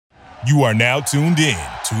You are now tuned in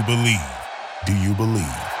to Believe. Do you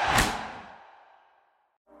believe?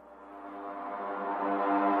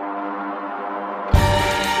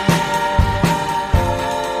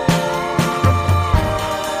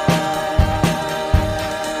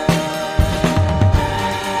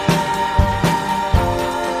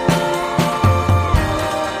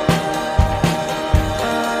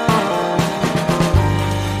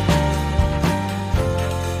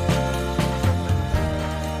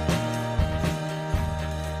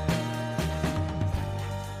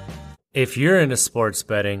 If you're into sports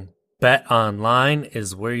betting, BetOnline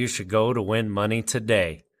is where you should go to win money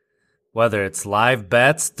today. Whether it's live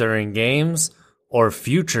bets during games or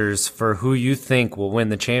futures for who you think will win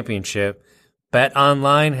the championship,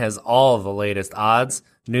 BetOnline has all the latest odds,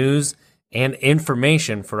 news, and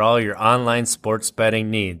information for all your online sports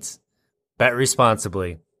betting needs. Bet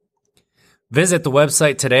responsibly. Visit the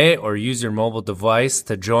website today or use your mobile device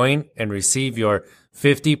to join and receive your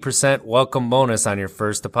 50% welcome bonus on your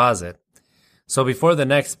first deposit. So before the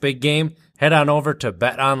next big game, head on over to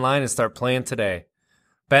BetOnline and start playing today.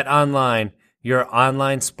 BetOnline, your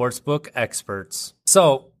online sportsbook experts.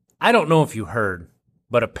 So, I don't know if you heard,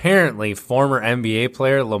 but apparently former NBA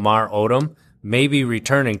player Lamar Odom may be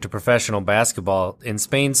returning to professional basketball in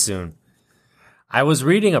Spain soon. I was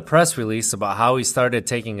reading a press release about how he started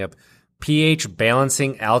taking a pH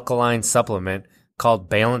balancing alkaline supplement called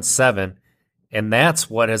Balance 7, and that's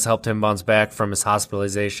what has helped him bounce back from his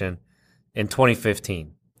hospitalization in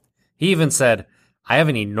 2015. He even said, "I have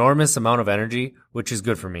an enormous amount of energy, which is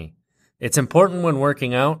good for me. It's important when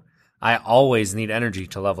working out. I always need energy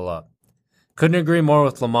to level up." Couldn't agree more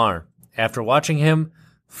with Lamar. After watching him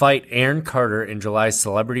fight Aaron Carter in July's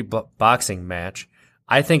celebrity boxing match,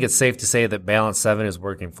 I think it's safe to say that Balance 7 is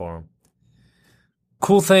working for him.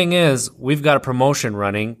 Cool thing is, we've got a promotion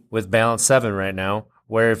running with Balance 7 right now,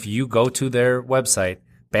 where if you go to their website,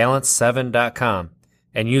 balance7.com,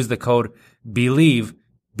 and use the code BELIEVE,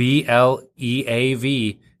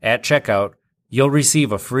 BLEAV, at checkout, you'll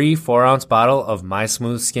receive a free 4-ounce bottle of My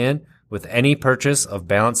Smooth Skin with any purchase of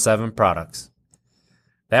Balance 7 products.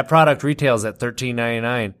 That product retails at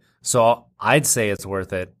 $13.99, so I'd say it's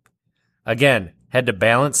worth it. Again, head to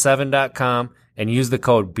balance7.com and use the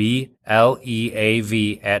code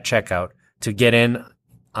BLEAV at checkout to get in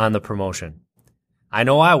on the promotion. I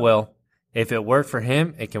know I will. If it worked for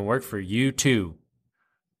him, it can work for you too.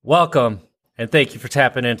 Welcome, and thank you for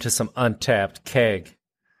tapping into some Untapped Keg.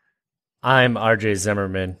 I'm RJ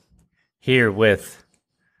Zimmerman, here with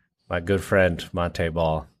my good friend Monte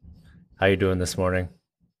Ball. How you doing this morning?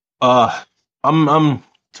 I'm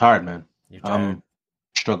tired, man. You tired? I'm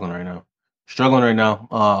struggling right now.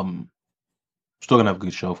 Still gonna have a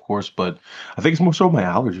good show, of course, but I think it's more so my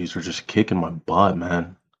allergies are just kicking my butt,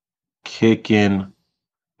 man. Kicking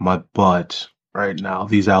my butt right now.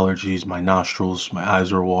 These allergies, my nostrils, my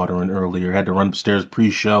eyes are watering earlier. Had to run upstairs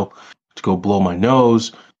pre-show to go blow my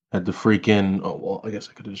nose. Had to I guess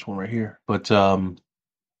I could have just one right here. But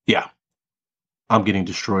yeah, I'm getting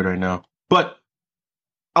destroyed right now. But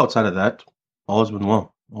outside of that, all has been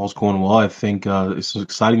well. All's going well. I think it's an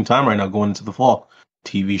exciting time right now going into the fall.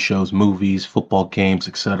 TV shows, movies, football games,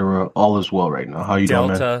 etc. All is well right now. How you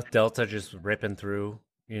doing, man? Delta just ripping through,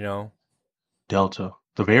 Delta.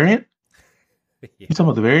 The variant? Yeah. You talking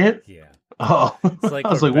about the variant? Yeah. Oh, It's like I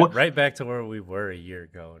was like, what? right back to where we were a year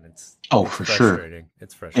ago, and it's For sure. frustrating.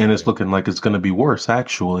 It's frustrating. And it's looking like it's going to be worse,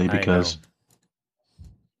 actually, because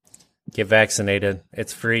get vaccinated.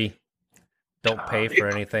 It's free. Don't pay for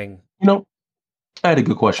anything. I had a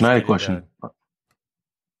good question. Just get it done.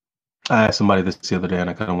 I asked somebody this the other day, and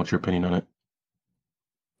I kind of want your opinion on it.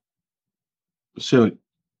 So,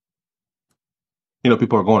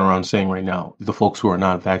 people are going around saying right now, the folks who are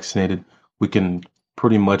not vaccinated, we can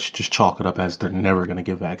pretty much just chalk it up as they're never going to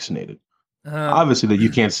get vaccinated. Obviously, that you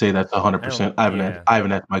can't say that's 100%. I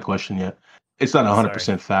haven't asked my question yet. It's not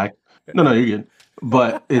 100% fact. No, you're good.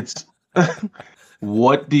 But it's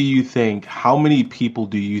what do you think? How many people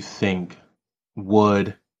do you think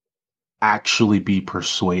would actually be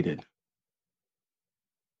persuaded?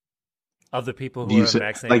 Of the people who are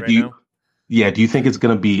vaccinated now? Yeah, do you think it's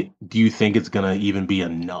going to even be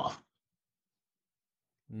enough?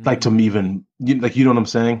 Like to even, you know what I'm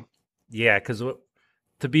saying? Yeah, because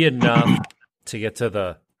to be enough to get to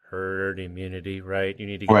the herd immunity, right? You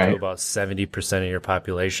need to get to about 70% of your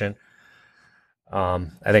population. I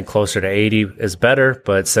think closer to 80 is better,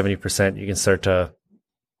 but 70% you can start to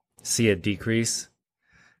see a decrease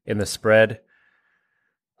in the spread.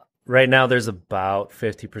 Right now, there's about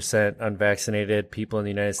 50% unvaccinated people in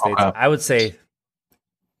the United States. I would say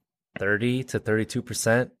 30 to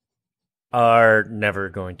 32% are never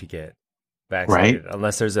going to get right? vaccinated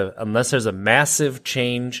unless there's a massive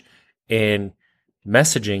change in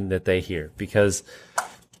messaging that they hear, because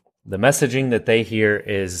the messaging that they hear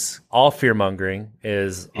is all fear mongering,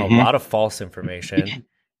 is a Hmm. lot of false information,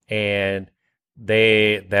 and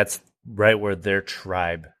that's right where their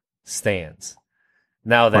tribe stands.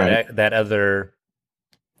 Now Right. that other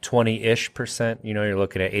 20-ish%, you're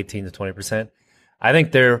looking at 18 to 20%. I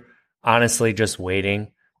think they're honestly just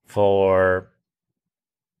waiting for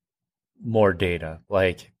more data,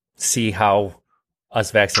 like see how us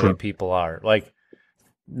True. vaccinated people are. Like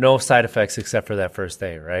no side effects except for that first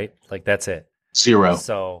day, right? Like that's it. Zero.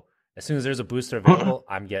 So as soon as there's a booster available,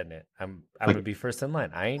 I'm getting it. I'm gonna Like be first in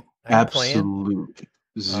line. I ain't playing. absolute Um,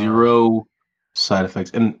 zero side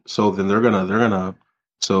effects. And so then they're gonna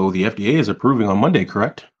so the FDA is approving on Monday,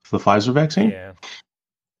 correct? For the Pfizer vaccine? yeah.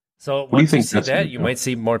 So What do you once you think see that's gonna that, you do? might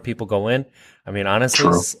see more people go in. I mean, honestly,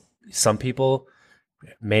 True. some people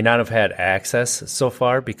may not have had access so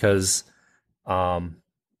far because, um,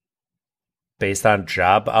 based on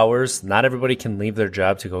job hours, not everybody can leave their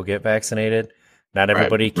job to go get vaccinated. Not Right,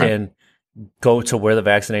 everybody right, can go to where the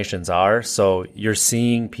vaccinations are. So you're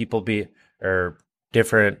seeing people or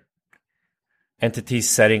different entities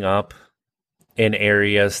setting up in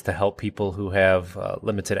areas to help people who have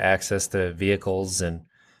limited access to vehicles and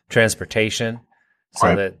transportation. So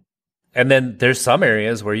right. that, and then there's some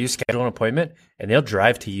areas where you schedule an appointment and they'll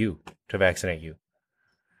drive to you to vaccinate you.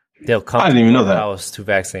 They'll come I to didn't even know your that. house to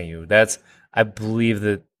vaccinate you. I believe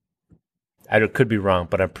that, I could be wrong,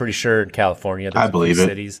 but I'm pretty sure in California I there's a few believe it.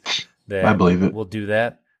 cities I that believe it. will do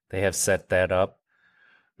that. They have set that up.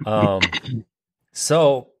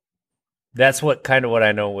 So that's what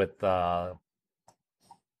I know with. I've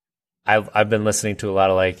been listening to a lot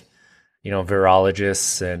of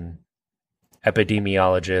virologists and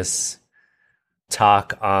epidemiologists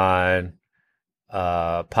talk on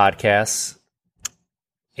podcasts,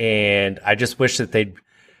 and I just wish that they'd.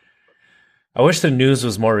 I wish the news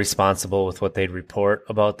was more responsible with what they'd report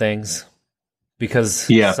about things, because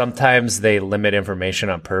Yeah. sometimes they limit information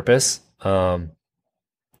on purpose.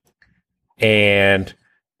 And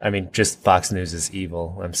I mean, just Fox News is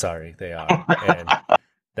evil. I'm sorry, they are, and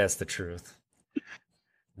that's the truth.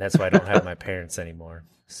 That's why I don't have my parents anymore.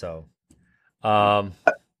 So, um,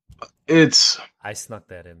 It's I snuck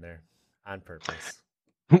that in there on purpose.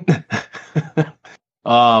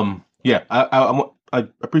 yeah, I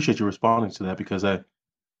appreciate you responding to that because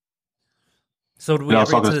So, do I we was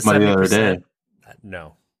ever get talking to to the somebody the other day. 70%?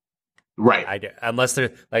 No, Right. unless there,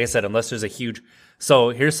 like I said, unless there's a huge. So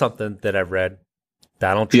here's something that I've read.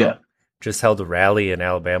 Donald Yeah. Trump just held a rally in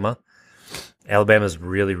Alabama. Alabama's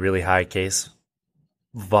really, really high case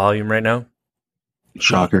volume right now. He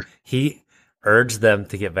Shocker. he urged them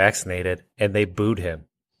to get vaccinated, and they booed him.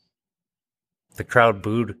 The crowd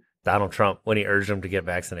booed Donald Trump when he urged them to get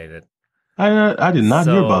vaccinated. I did not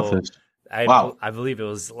hear about So this. I Wow. I believe it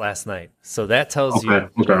was last night. So that tells Okay. you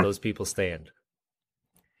where Okay. those people stand.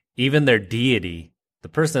 Even their deity, the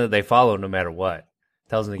person that they follow, no matter what,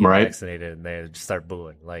 tells them to get Right. vaccinated, and they just start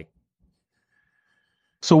booing. Like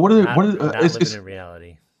So not what are not living in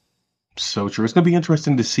reality. so true. It's going to be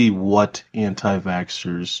interesting to see what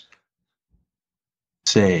anti-vaxxers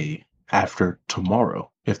say after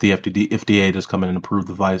tomorrow if the FDA does come in and approve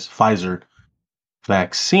the Pfizer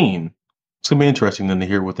vaccine. It's going to be interesting then to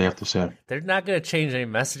hear what they have to say. They're not going to change any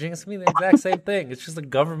messaging. It's going to be the exact same thing. It's just the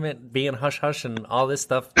government being hush hush and all this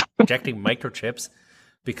stuff, injecting microchips,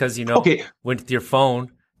 because Okay. with your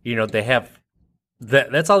phone, they have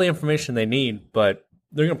that's all the information they need, but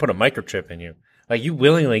they're going to put a microchip in you. Like, you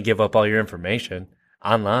willingly give up all your information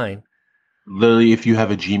online, Literally, if you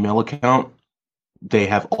have a Gmail account, they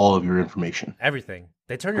have all of your information. everything.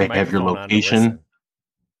 They turn your They have your microphone on to location. listen.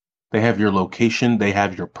 They have your location. They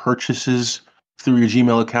have your purchases through your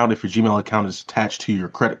Gmail account. If your Gmail account is attached to your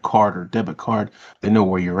credit card or debit card, they know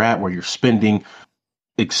where you're at, where you're spending,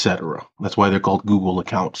 etc. That's why they're called Google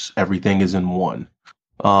accounts. Everything is in one.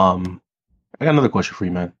 I got another question for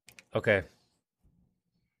you, man. Okay.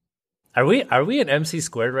 Are we at MC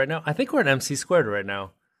squared right now? I think we're at MC squared right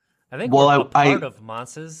now. I think Well, we're a I part of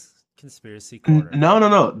Monsa's conspiracy corner.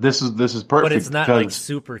 no. This is But it's perfect not like because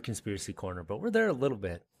super conspiracy corner, but we're there a little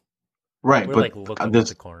bit. right, We're but like looking at this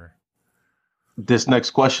the corner. this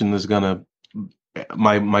next question is gonna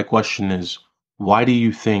my question is why do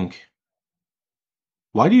you think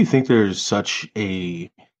there's such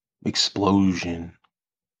a explosion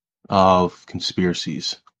of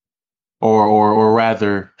conspiracies? Or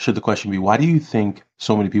rather, should the question be, why do you think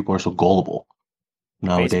so many people are so gullible Facebook.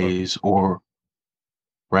 nowadays? Or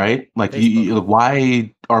right, like Facebook.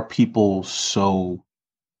 why are people so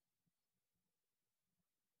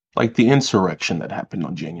like the insurrection that happened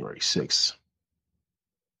on January 6th.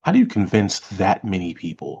 How do you convince that many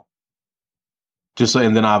people? Just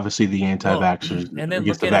and then obviously the Well, anti-vaxxers and then against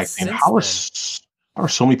look the at it vaccine. since then. How are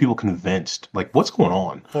so many people convinced? Like, what's going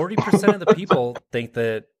on? 40% of the people think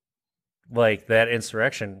that like that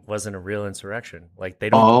insurrection wasn't a real insurrection. Like they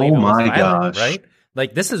don't believe Oh it was my violent, gosh. right?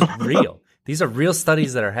 Like this is real. These are real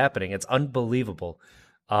studies that are happening. It's unbelievable.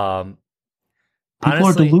 Um, People are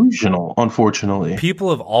honestly, delusional, unfortunately.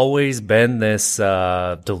 people have always been this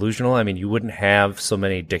delusional. I mean, you wouldn't have so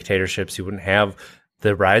many dictatorships. You wouldn't have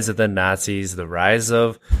the rise of the Nazis, the rise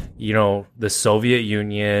of, the Soviet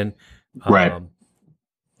Union, Right, um,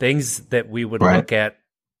 things that we would right. look at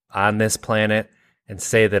on this planet and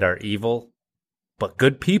say that are evil. But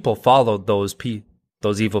good people followed those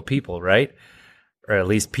evil people, right? Or at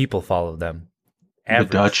least people followed them. The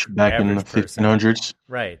Dutch back in the Average person, 1500s,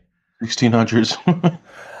 right? 1600s.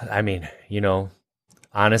 I mean,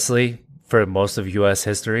 honestly, for most of U.S.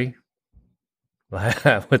 history,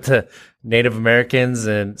 with the Native Americans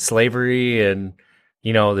and slavery and,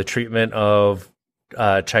 the treatment of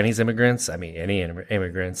Chinese immigrants, I mean, any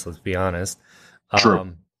immigrants, let's be honest.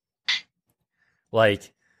 True.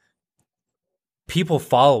 Like, people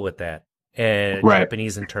follow with that. And Right.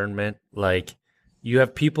 Japanese internment, like, you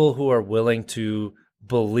have people who are willing to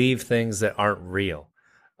believe things that aren't real.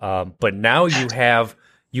 But now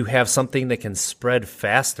you have something that can spread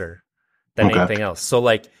faster than Okay. anything else. So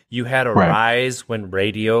like you had a Right. rise when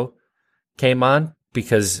radio came on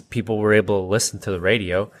because people were able to listen to the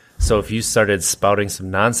radio. So if you started spouting some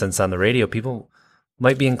nonsense on the radio, people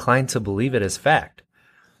might be inclined to believe it as fact.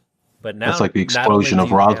 But now That's like the not only explosion do of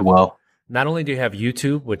you have- Roswell. not only do you have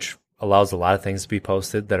YouTube, which allows a lot of things to be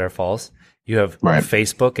posted that are false, you have Right.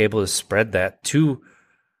 Facebook able to spread that to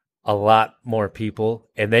a lot more people.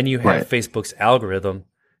 And then you have Right. Facebook's algorithm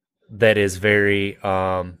that is very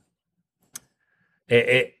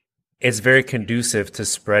it's very conducive to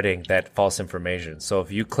spreading that false information. So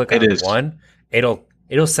if you click It on is. one, it'll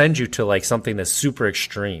send you to like something that's super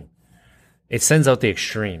extreme. It sends out the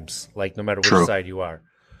extremes, like no matter which True. side you are.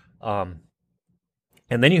 And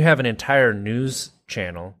then you have an entire news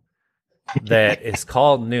channel that is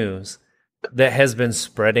called News that has been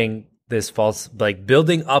spreading this false, like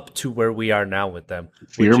building up to where we are now with them. which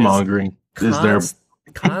is Fear mongering is there.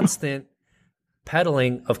 constant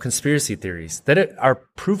peddling of conspiracy theories that are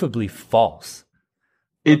provably false.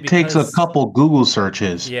 It takes a because- couple Google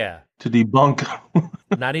searches Yeah, to debunk.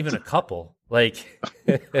 not even a couple. Like,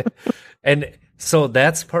 and so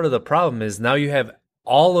that's part of the problem is now you have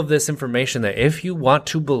all of this information that if you want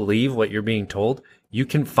to believe what you're being told, you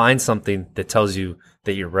can find something that tells you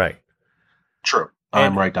that you're right. True. And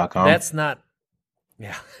I'm right.com. That's not,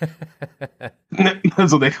 yeah.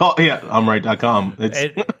 That's what they call it. Yeah, I'm right.com.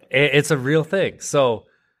 It's a real thing. So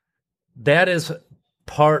that is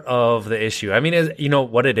part of the issue. I mean,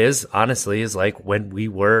 what it is, honestly, is like when we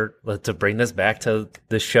were, to bring this back to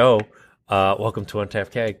the show, welcome to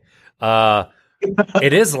Untapped Keg.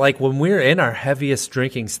 It is like when we're in our heaviest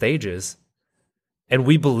drinking stages and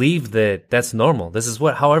we believe that that's normal. This is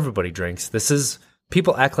how everybody drinks.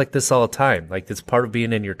 People act like this all the time. Like it's part of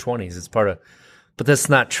being in your 20s. But that's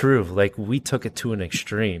not true. Like we took it to an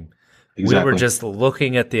extreme. Exactly. We were just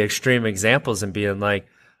looking at the extreme examples and being like,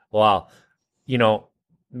 wow,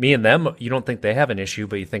 me and them, you don't think they have an issue,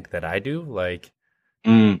 but you think that I do? Like,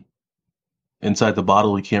 Inside the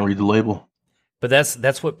bottle, you can't read the label. but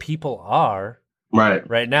that's what people are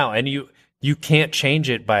Right. now. And you can't change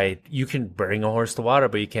it you can bring a horse to water,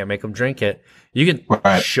 but you can't make them drink it. You can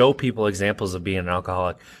Right. show people examples of being an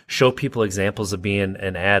alcoholic, show people examples of being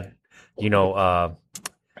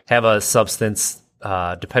have a substance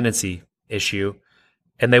dependency issue,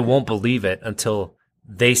 and they won't believe it until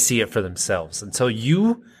they see it for themselves. Until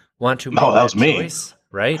you want to make that was me. choice,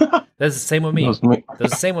 right? That's the same with me. That was me.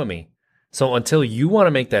 That's the same with me. So until you want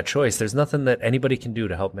to make that choice, there's nothing that anybody can do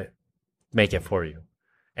to help make it for you.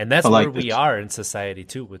 And that's I like where we this. are in society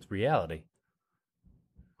too, with reality.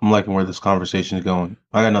 I'm liking where this conversation is going.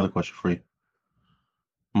 I got another question for you.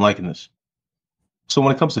 I'm liking this. So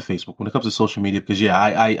when it comes to Facebook, when it comes to social media, because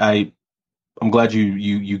I'm glad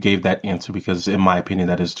you gave that answer because in my opinion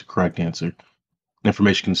that is the correct answer.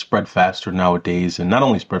 Information can spread faster nowadays, and not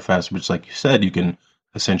only spread faster, but just like you said, you can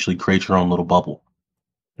essentially create your own little bubble.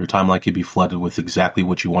 Your timeline could be flooded with exactly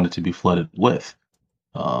what you want it to be flooded with.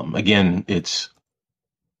 Again, it's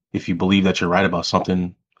if you believe that you're right about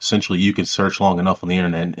something, essentially you can search long enough on the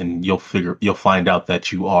internet and you'll find out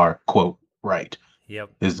that you are, quote, right. Yep.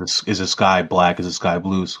 Is the sky black? Is the sky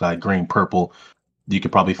blue? Sky green? Purple? You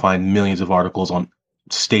could probably find millions of articles on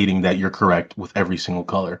stating that you're correct with every single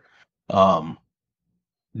color.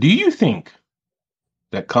 Do you think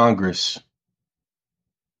that Congress,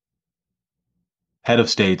 head of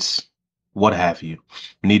states, what have you,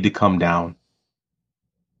 need to come down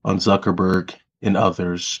on Zuckerberg and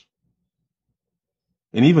others,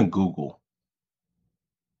 and even Google,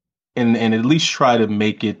 and at least try to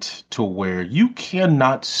make it to where you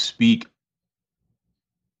cannot speak,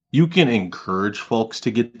 you can encourage folks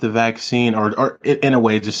to get the vaccine, or in a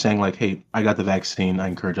way just saying like, hey, I got the vaccine, I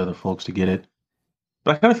encourage other folks to get it.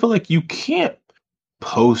 But I kind of feel like you can't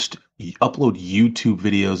upload YouTube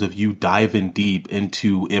videos of you diving deep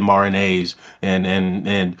into mRNAs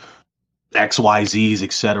and XYZs,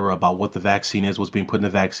 etc., about what the vaccine is, what's being put in the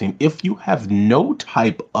vaccine, if you have no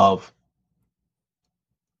type of,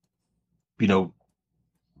 you know,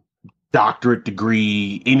 doctorate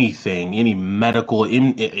degree, anything, any medical,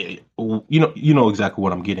 you know exactly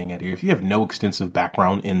what I'm getting at here. If you have no extensive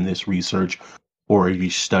background in this research, or if you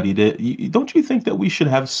studied it, don't you think that we should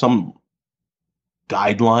have some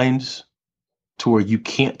guidelines to where you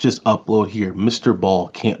can't just upload here? Mr. Ball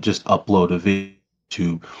can't just upload a video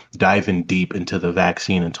to diving deep into the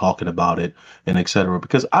vaccine and talking about it and etc.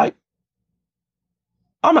 Because I'm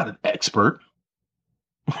not an expert.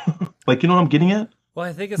 Like, you know what I'm getting at? Well,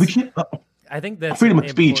 I think We it's. can't I think that's freedom of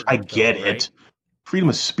speech. I important, get though, it. right? Freedom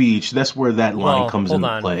of speech. That's where that line Well, comes hold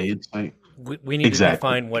into on. play. It's like We need to exactly.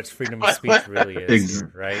 define what freedom of speech really is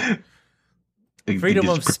here, right? Freedom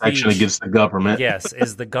of protection speech, against the government. yes,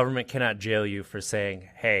 is the government cannot jail you for saying,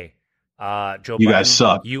 "Hey, Joe You Biden, guys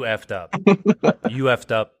suck. you effed up, you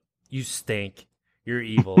effed up, you stink, you're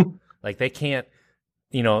evil." Like they can't,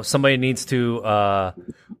 somebody needs to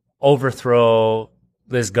overthrow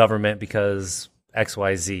this government because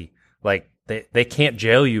XYZ. Like they can't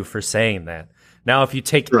jail you for saying that. Now, if you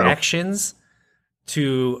take True. actions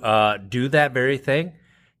to do that very thing,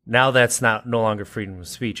 now that's no longer freedom of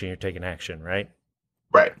speech and you're taking action, right?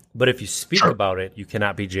 Right. But if you speak Sure. about it, you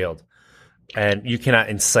cannot be jailed. And you cannot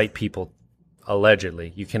incite people,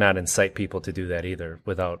 allegedly. You cannot incite people to do that either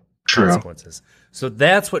without True. consequences. So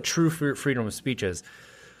that's what true freedom of speech is.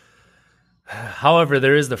 However,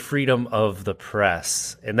 there is the freedom of the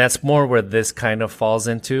press, and that's more where this kind of falls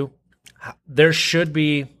into. There should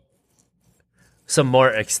be some more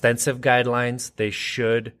extensive guidelines. They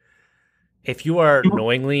should, if you are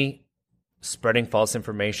knowingly spreading false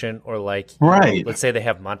information, or like, Right. let's say they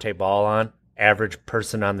have Monte Ball on, average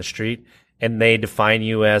person on the street, and they define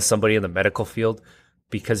you as somebody in the medical field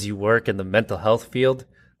because you work in the mental health field,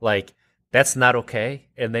 like that's not okay.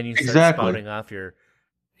 And then you start Exactly. spouting off your,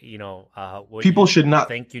 what People you should not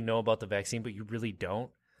think you know about the vaccine, but you really don't.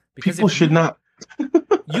 Because people if should not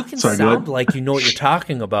you can Sorry, go sound ahead. like you know what you're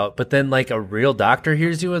talking about, but then like a real doctor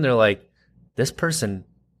hears you and they're like, this person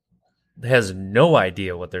has no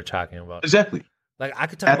idea what they're talking about. Exactly. Like I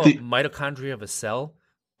could talk At about the- mitochondria of a cell.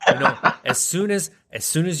 As soon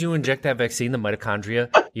as you inject that vaccine, the mitochondria,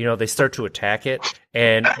 they start to attack it.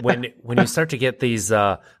 And when you start to get these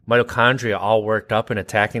mitochondria all worked up and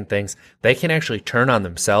attacking things, they can actually turn on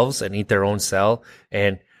themselves and eat their own cell.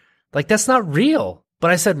 And like that's not real. But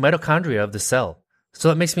I said mitochondria of the cell, so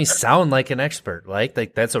that makes me sound like an expert. Like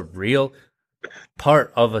that's a real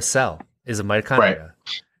part of a cell is a mitochondria. Right. And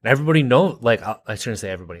everybody know, like I shouldn't say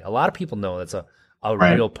everybody. A lot of people know that's a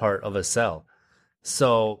Right. real part of a cell.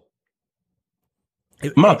 So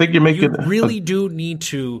I think you're making you really do need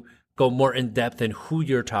to go more in depth in who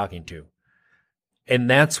you're talking to, and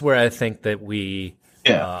that's where I think that we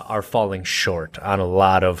are falling short on a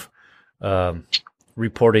lot of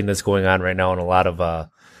reporting that's going on right now, and a lot of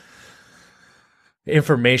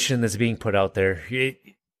information that's being put out there.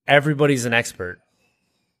 Everybody's an expert.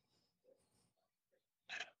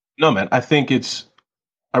 No, man. I think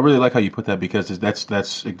I really like how you put that because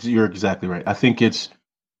you're exactly right. I think it's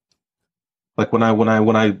like when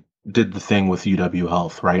I did the thing with UW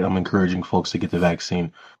Health, right? I'm encouraging folks to get the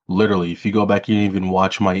vaccine. Literally, if you go back and even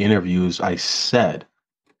watch my interviews, I said,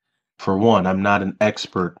 for one, I'm not an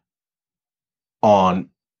expert on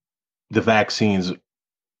the vaccines,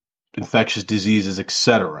 infectious diseases,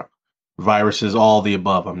 etc., viruses, all the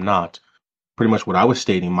above. I'm not. Pretty much what I was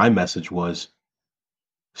stating, my message was,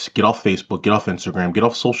 get off Facebook, get off Instagram, get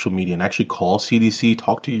off social media, and actually call CDC,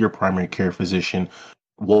 talk to your primary care physician,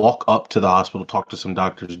 walk up to the hospital, talk to some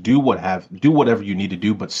doctors, do whatever you need to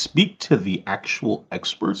do, but speak to the actual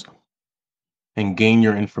experts and gain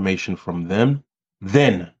your information from them,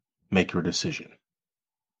 then make your decision.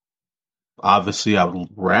 Obviously, I would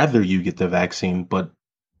rather you get the vaccine, but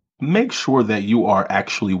make sure that you are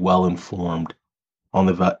actually well informed on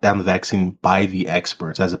the vaccine by the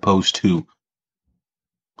experts, as opposed to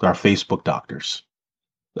our Facebook doctors.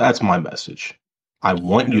 That's my message. I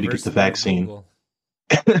want you to get University the of vaccine. Google.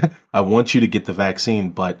 I want you to get the vaccine,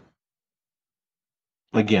 but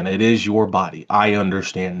again, it is your body. I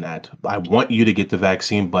understand that. I want you to get the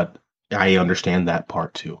vaccine, but I understand that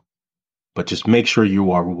part too. But just make sure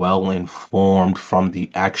you are well informed from the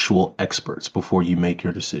actual experts before you make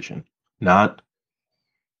your decision, not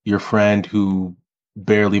your friend who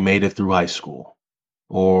barely made it through high school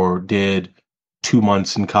or did 2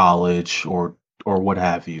 months in college or what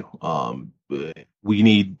have you. We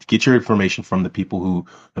need to get your information from the people who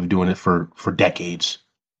have been doing it for decades.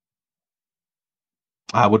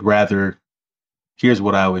 I would rather. Here's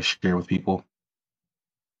what I always share with people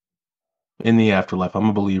in the afterlife. I'm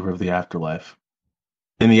a believer of the afterlife.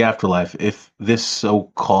 In the afterlife, if this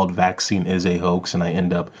so-called vaccine is a hoax and I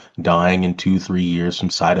end up dying in 2, 3 years from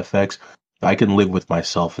side effects, I can live with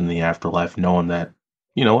myself in the afterlife knowing that,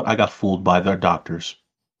 I got fooled by the doctors.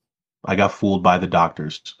 I got fooled by the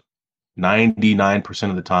doctors. 99%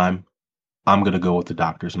 of the time, I'm going to go with the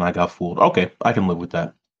doctors and I got fooled. Okay, I can live with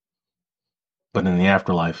that. But in the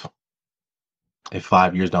afterlife, if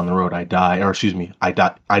 5 years down the road I die, or excuse me, I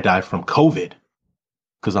die from COVID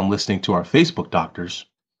because I'm listening to our Facebook doctors,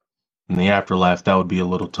 in the afterlife, that would be a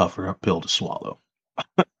little tougher pill to swallow.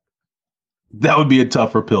 That would be a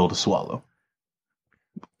tougher pill to swallow.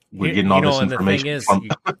 We're getting all this information. And the thing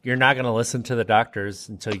is, you're not going to listen to the doctors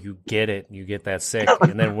until you get it and you get that sick.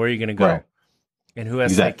 And then where are you going to go? Right. And who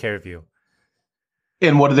has to take care of you?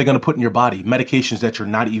 And what are they going to put in your body? Medications that you're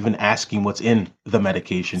not even asking what's in the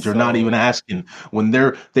medications. You're not even asking when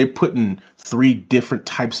they're putting 3 different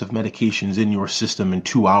types of medications in your system in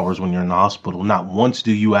 2 hours when you're in the hospital. Not once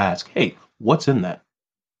do you ask, hey, what's in that?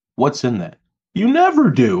 What's in that? You never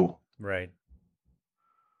do. Right.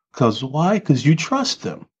 Because why? Because you trust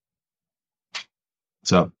them.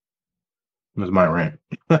 So that's my rant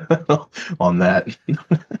on that.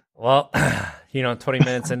 Well, 20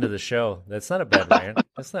 minutes into the show, that's not a bad rant.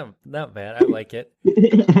 That's not bad. I like it.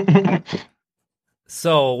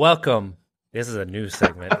 So welcome. This is a new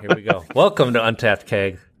segment. Here we go. Welcome to Untapped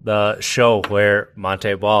Keg, the show where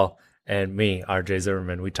Monte Ball and me, RJ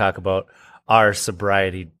Zimmerman, we talk about our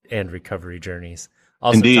sobriety and recovery journeys.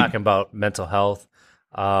 Also talking about mental health,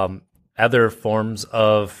 other forms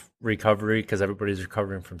of recovery, because everybody's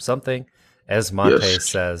recovering from something, as Monte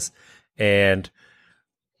says. And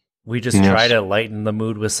we just try to lighten the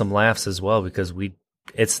mood with some laughs as well, because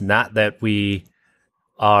it's not that we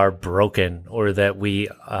are broken or that we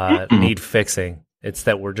need fixing. It's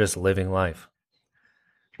that we're just living life.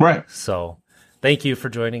 Right. So thank you for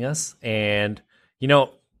joining us. And,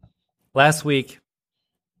 last week,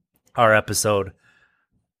 our episode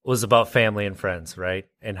was about family and friends, right?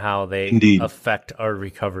 And how they affect our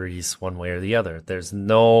recoveries one way or the other. There's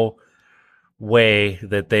no way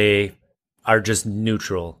that they are just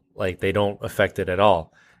neutral. Like they don't affect it at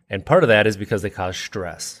all. And part of that is because they cause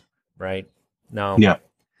stress, right? Now,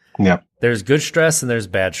 there's good stress and there's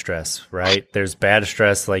bad stress, right? There's bad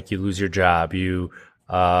stress, like you lose your job, your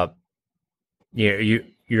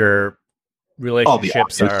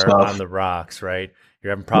relationships are on the rocks, right?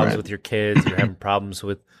 You're having problems with your kids. You're having problems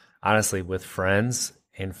with friends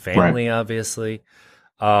and family, obviously.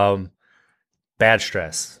 Bad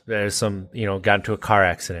stress. There's some, got into a car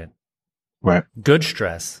accident. Right. Good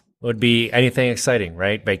stress would be anything exciting,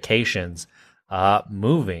 right? Vacations,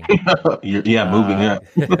 moving. Moving,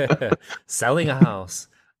 selling a house.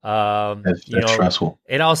 That's stressful.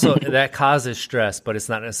 It also, that causes stress, but it's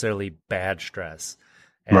not necessarily bad stress.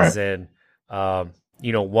 As in,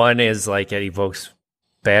 one is like it evokes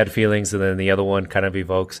bad feelings, and then the other one kind of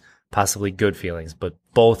evokes possibly good feelings, but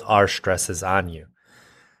both are stresses on you.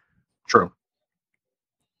 True.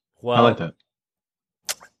 Well, I like that.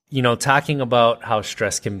 Talking about how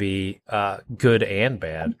stress can be good and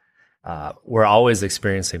bad, we're always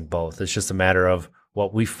experiencing both. It's just a matter of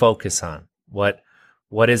what we focus on. What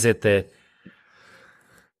is it that?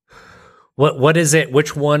 What is it?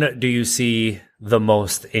 Which one do you see the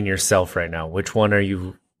most in yourself right now? Which one are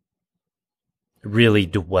you really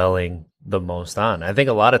dwelling the most on? I think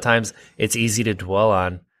a lot of times it's easy to dwell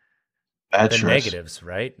on the negatives,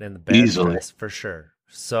 right? And the bad stress, for sure.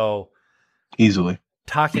 So easily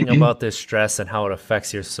talking about this stress and how it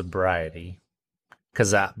affects your sobriety,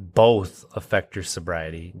 because both affect your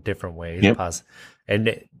sobriety in different ways.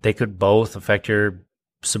 And they could both affect your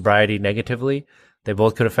sobriety negatively. They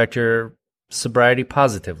both could affect your sobriety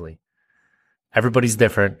positively. Everybody's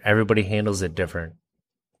different. Everybody handles it different.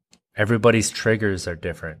 Everybody's triggers are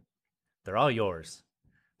different. They're all yours.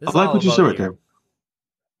 I like what you said right there.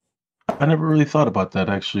 I never really thought about that,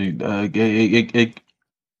 actually.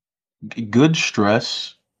 Good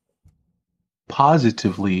stress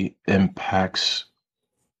positively impacts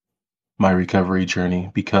my recovery journey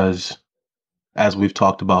because, as we've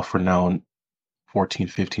talked about for now 14,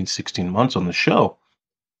 15, 16 months on the show,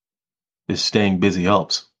 is staying busy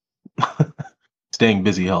helps. Staying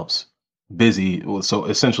busy helps. Busy. So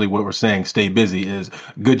essentially, what we're saying, stay busy, is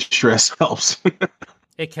good stress helps.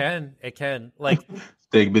 It can. It can. Like,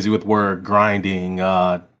 Staying busy with work, grinding,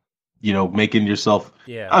 making yourself,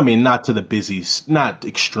 yeah. I mean, not to the busy, not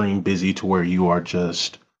extreme busy to where you are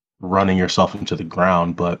just running yourself into the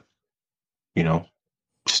ground, but, you know,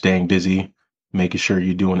 staying busy, making sure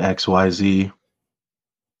you're doing X, Y, Z,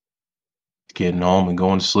 getting home and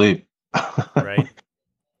going to sleep. Right.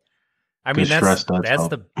 I mean, Good stress does that's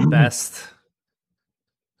help. the best.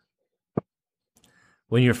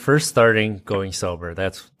 When you're first starting going sober,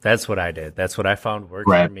 that's what I did. That's what I found worked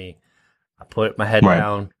for Right, me. I put my head right.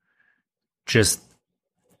 down, just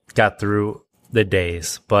got through the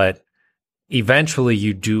days. But eventually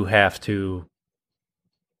you do have to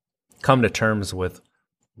come to terms with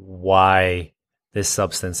why this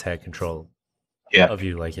substance had control Yeah, of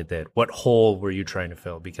you like it did. What hole were you trying to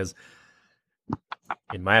fill? Because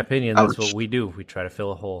in my opinion, that's what ouch. we do. We try to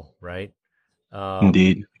fill a hole, right?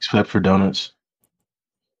 Indeed, except for donuts.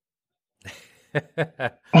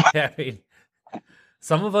 I mean,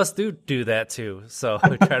 some of us do that too. So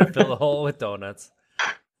we try to fill the hole with donuts.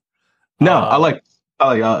 No, Um,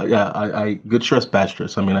 I good stress, bad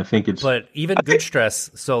stress. I mean, but even good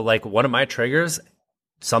stress. So like one of my triggers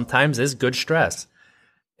sometimes is good stress.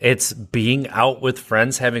 It's being out with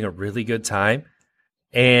friends, having a really good time,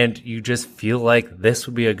 and you just feel like this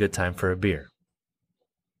would be a good time for a beer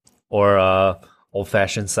or a old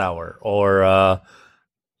fashioned sour or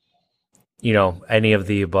any of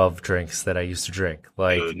the above drinks that I used to drink.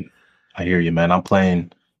 Like, dude, I hear you,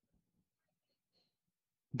 man.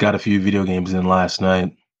 Got a few video games in last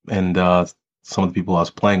night, and some of the people I was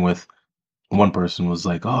playing with, one person was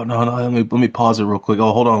like, "Oh no, no, let me pause it real quick.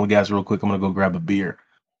 Oh, hold on, guys, real quick. I'm gonna go grab a beer."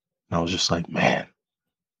 And I was just like, "Man,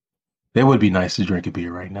 it would be nice to drink a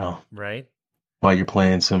beer right now right? while you're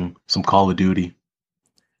playing some Call of Duty.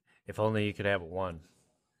 If only you could have one.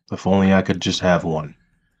 If only I could just have one.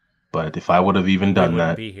 But if I would have even We done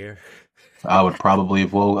wouldn't that, be here. I would probably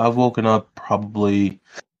I've woken up probably.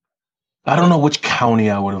 I don't know which county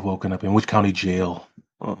I would have woken up in, which county jail.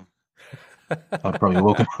 Oh, I'd probably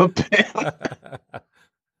woken up in.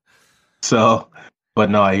 So, but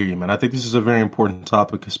no, I hear you, man. I think this is a very important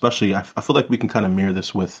topic, especially I feel like we can kind of mirror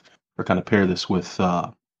this with, or kind of pair this with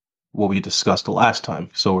what we discussed the last time.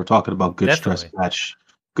 So we're talking about Definitely.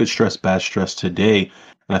 good stress, bad stress today.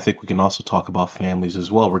 And I think we can also talk about families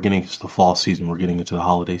as well. We're getting into the fall season. We're getting into the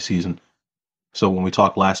holiday season. So when we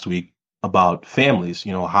talked last week about families,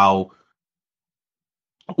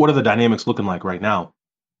 what are the dynamics looking like right now?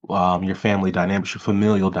 Your family dynamics, your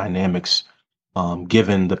familial dynamics,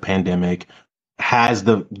 given the pandemic, has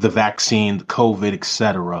the vaccine, the COVID,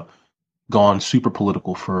 etc., gone super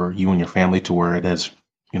political for you and your family to where it has,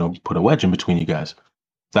 put a wedge in between you guys?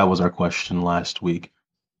 That was our question last week.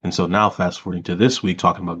 And so now, fast forwarding to this week,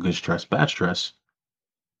 talking about good stress, bad stress.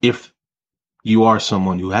 If you are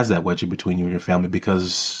someone who has that wedge in between you and your family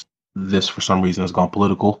because this, for some reason, has gone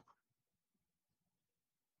political,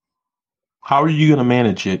 how are you going to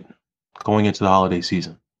manage it going into the holiday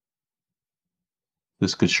season?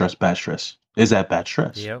 This good stress, bad stress. Is that bad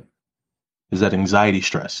stress? Yep. Is that anxiety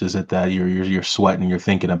stress? Is it that you're sweating, you're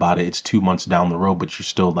thinking about it? It's 2 months down the road, but you're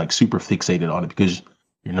still like super fixated on it because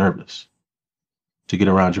you're nervous to get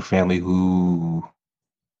around your family who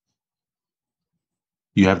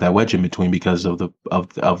you have that wedge in between because of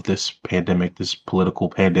of this pandemic, this political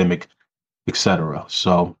pandemic, etc.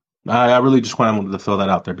 So I really just wanted to throw that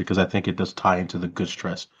out there because I think it does tie into the good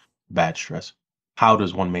stress, bad stress. How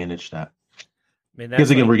does one manage that? I mean, Because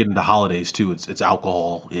that's again, like, we're getting to holidays too. It's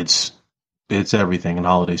alcohol. It's everything in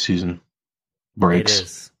holiday season. it Breaks.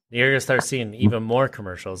 is. You're going to start seeing even more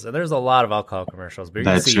commercials. And there's a lot of alcohol commercials, but you're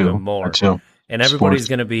going to That see even too. That more. too. And everybody's Sports.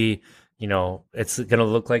 going to be, it's going to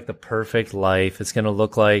look like the perfect life. It's going to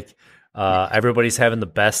look like everybody's having the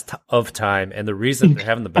best of time. And the reason they're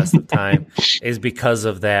having the best of time is because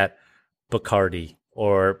of that Bacardi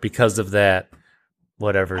or because of that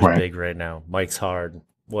whatever is Right. big right now. Mike's Hard,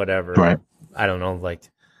 whatever. Right. I don't know, like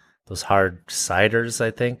those hard ciders,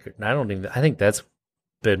 I think. I think that's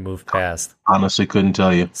been moved past. Honestly, couldn't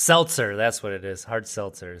tell you. Seltzer, that's what it is. Hard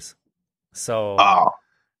seltzers. So Oh,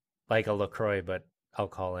 like a LaCroix, but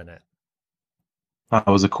alcohol in it. I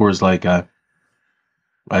was a Coors Light guy.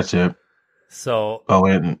 That's it. So Oh,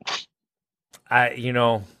 and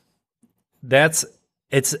I that's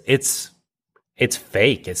it's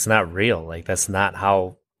fake. It's not real. Like that's not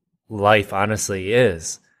how life honestly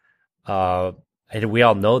is. Uh And we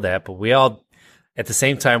all know that, but we all, at the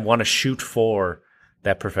same time, want to shoot for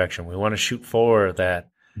that perfection. We want to shoot for that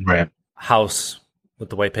Right. house with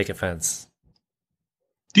the white picket fence.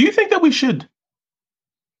 Do you think that we should?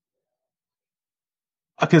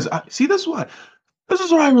 Because see, this is why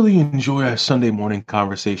I really enjoy our Sunday morning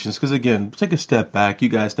conversations. Because again, take a step back. You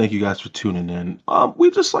guys, thank you guys for tuning in.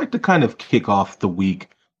 We just like to kind of kick off the week.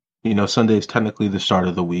 You know, Sunday is technically the start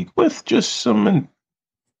of the week with just some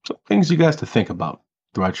things you guys to think about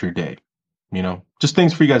throughout your day. You know, just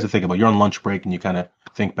things for you guys to think about. You're on lunch break and you kind of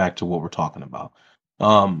think back to what we're talking about.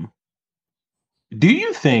 Do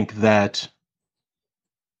you think that?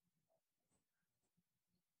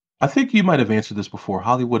 I think you might have answered this before.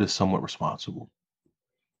 Hollywood is somewhat responsible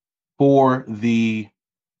for the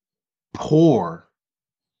poor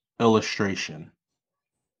illustration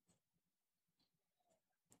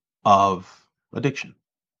of addiction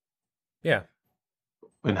Yeah.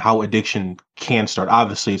 and how addiction can start.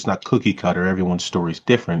 Obviously, it's not cookie cutter. Everyone's story is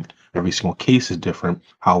different. Every single case is different,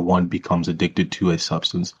 how one becomes addicted to a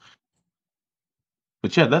substance.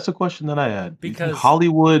 But yeah, that's a question that I had. Do you think Because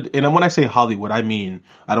Hollywood, and when I say Hollywood, I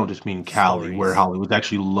don't just mean Cali, where stories. Hollywood's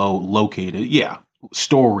actually located. Yeah,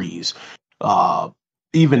 stories, uh,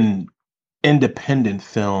 even independent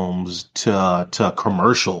films to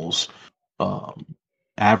commercials, um,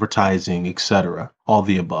 advertising, etc. All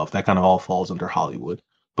the above. That kind of all falls under Hollywood.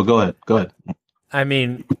 But go ahead, go ahead. I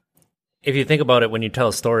mean, if you think about it, when you tell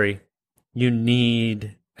a story, you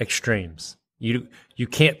need extremes. You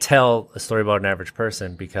can't tell a story about an average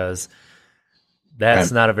person because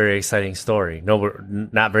that's Right. not a very exciting story. No,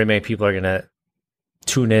 not very many people are going to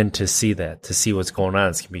tune in to see that, to see what's going on.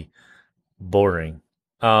 It's going to be boring.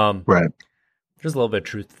 Right. There's a little bit of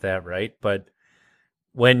truth to that, right? But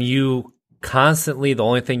when you constantly, the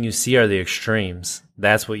only thing you see are the extremes,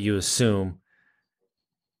 that's what you assume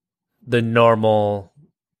the normal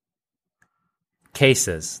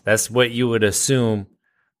cases. That's what you would assume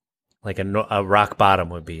like a rock bottom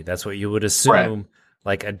would be. That's what you would assume Right.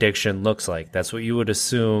 like addiction looks like. That's what you would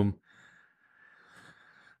assume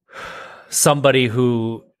somebody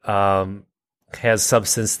who has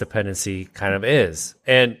substance dependency kind of is.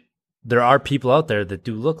 And there are people out there that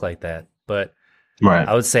do look like that. But Right.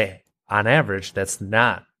 I would say on average, that's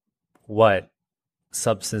not what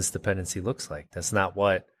substance dependency looks like. That's not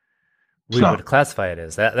what It's we not. would classify it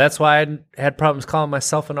as. That's why I had problems calling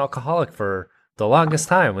myself an alcoholic for the longest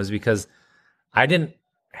time, was because I didn't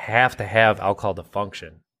have to have alcohol to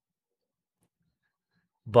function.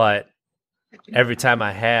 But every time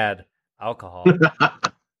I had alcohol,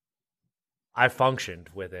 I functioned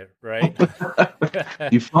with it, right?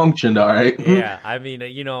 You functioned all right. Yeah, I mean, at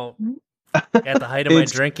the height of my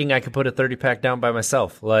It's- drinking, I could put a 30-pack down by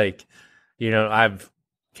myself. Like, I've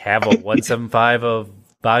have a 175 of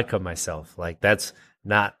vodka myself. Like, that's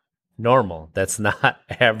not normal. That's not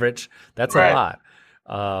average. That's Right. a lot.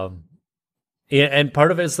 And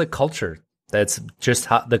part of it is the culture. That's just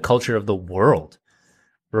how the culture of the world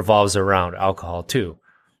revolves around alcohol too.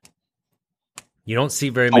 You don't see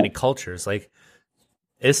very many cultures like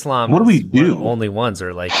Islam. What do we is one of do? the only ones,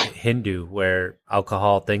 or like Hindu, where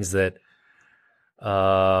alcohol, things that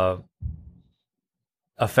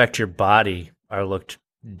affect your body, are looked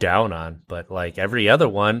down on. But like every other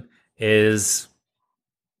one is,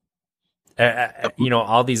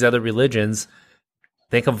 all these other religions.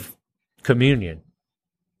 Think of communion.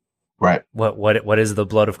 Right. What is the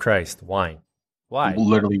blood of Christ? Wine. Why?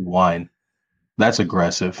 Literally wine. That's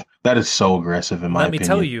aggressive. That is so aggressive in my Let me opinion.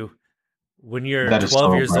 tell you, when you're That is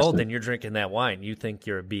 12 so years old aggressive. and you're drinking that wine, you think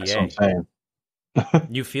you're a That's what I'm BA. saying.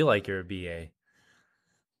 You feel like you're a BA.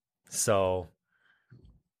 So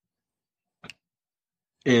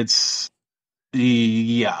It's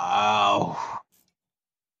yeah.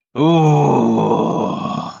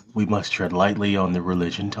 Oh, we must tread lightly on the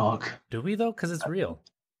religion talk. do we though? Because it's real.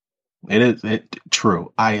 It is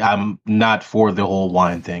true. I'm not for the whole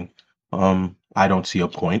wine thing. I don't see a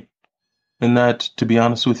point in that, to be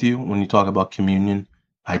honest with you. When you talk about communion,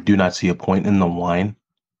 I do not see a point in the wine.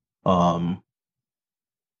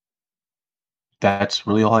 That's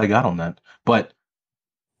really all I got on that. But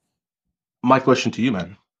my question to you,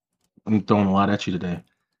 man, I'm throwing a lot at you today.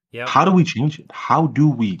 Yeah. How do we change it? How do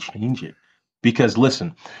we change it? Because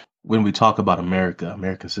listen, when we talk about America,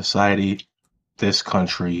 American society, this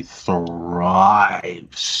country thrives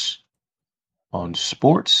on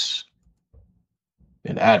sports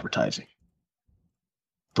and advertising.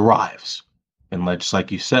 Thrives. And just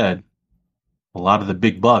like you said, a lot of the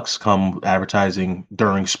big bucks come advertising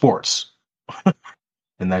during sports.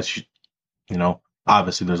 And that's,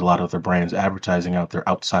 Obviously, there's a lot of other brands advertising out there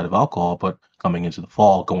outside of alcohol, but going into the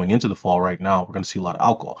fall right now, we're going to see a lot of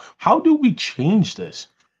alcohol. How do we change this?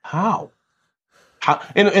 How?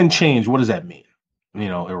 And change, what does that mean?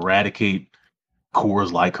 Eradicate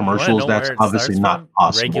Coors Light You want to commercials? know That's where it obviously starts not from?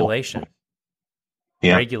 possible. Regulation.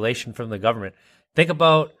 Yeah. Regulation from the government. Think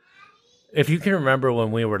about, if you can remember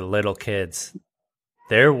when we were little kids,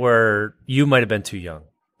 you might have been too young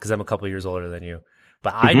because I'm a couple years older than you,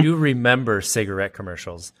 but I do remember cigarette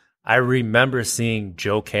commercials. I remember seeing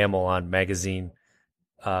Joe Camel on magazine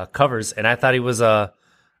covers, and I thought it was a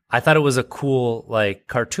cool like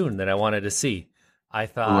cartoon that I wanted to see. I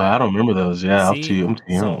thought, Well, I don't remember those. Yeah, see, I'm too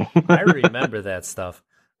young. so I remember that stuff.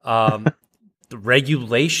 The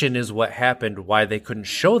regulation is what happened, why they couldn't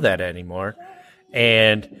show that anymore.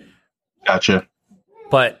 Gotcha.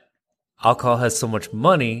 But alcohol has so much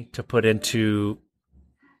money to put into,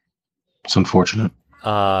 It's unfortunate.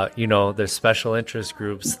 there's special interest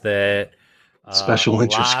groups that Special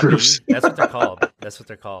interest lobby. groups. That's what they're called. That's what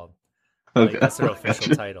they're called. Okay. Like, that's their official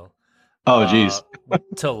Gotcha. title. Oh, geez.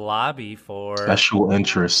 To lobby for Special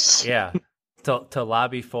interests. yeah, to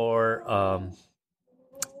lobby for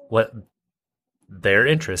what their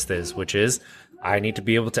interest is, which is I need to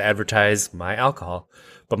be able to advertise my alcohol.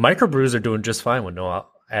 But microbrews are doing just fine with no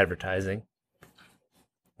advertising.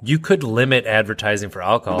 You could limit advertising for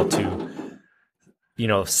alcohol to,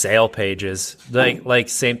 sale pages, like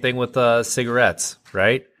same thing with cigarettes,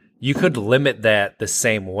 right? You could limit that the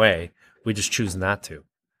same way. We just choose not to.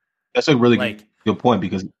 That's a really Like, good point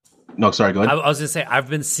because, no, sorry, go I ahead. was going to say, I've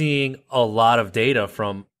been seeing a lot of data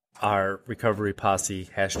from our Recovery Posse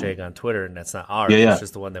hashtag on Twitter, and that's not ours. Yeah. It's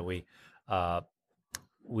just the one that we follow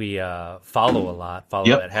a lot,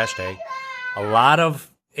 Yep. that hashtag. A lot of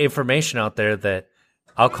information out there that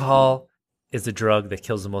alcohol is the drug that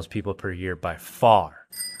kills the most people per year by far.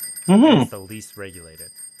 Mhm. It's the least regulated.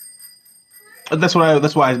 That's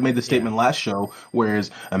why I made the statement last show. Whereas,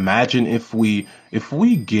 imagine if we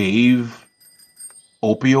gave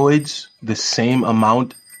opioids the same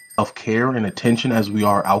amount of care and attention as we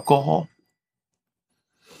are alcohol,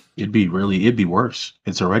 it'd be worse.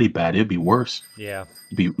 It's already bad. It'd be worse. Yeah.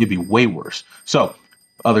 It'd be way worse. So,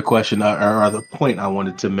 other question or other point I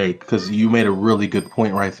wanted to make, because you made a really good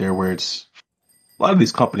point right there, where it's a lot of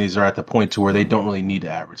these companies are at the point to where they don't really need to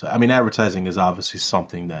advertise. I mean, advertising is obviously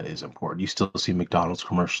something that is important. You still see McDonald's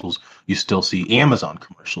commercials. You still see Amazon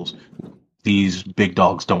commercials. These big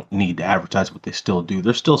dogs don't need to advertise, but they still do.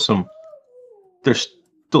 There's still something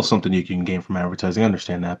you can gain from advertising. I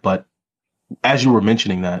understand that. But as you were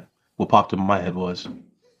mentioning that, what popped in my head was,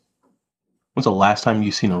 when's the last time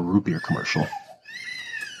you seen a root beer commercial?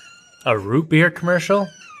 A root beer commercial?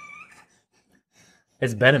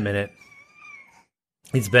 It's been a minute.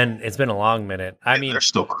 It's been a long minute. I mean, they're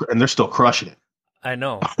still crushing it. I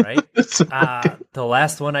know, right? The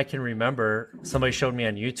last one I can remember, somebody showed me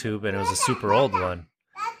on YouTube, and it was a super old one.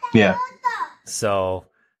 Yeah. So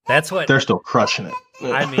that's what they're still crushing it.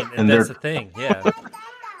 I mean, and that's the thing. Yeah.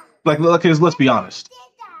 Like, let's be honest.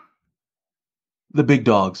 The big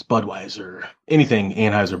dogs, Budweiser, anything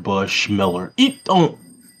Anheuser-Busch, Miller,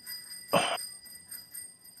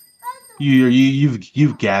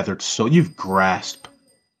 you've grasped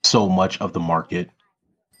so much of the market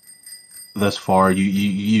thus far.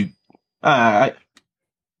 I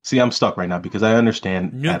see. I'm stuck right now because I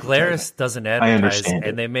understand. New Glarus doesn't advertise, I understand,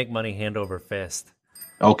 and they make money hand over fist.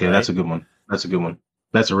 Okay, right? That's a good one. That's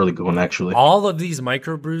a really good one, actually. All of these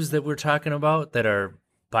microbrews that we're talking about that are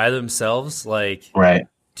by themselves, like, right.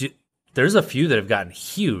 There's a few that have gotten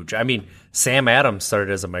huge. I mean, Sam Adams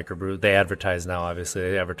started as a microbrew. They advertise now, obviously.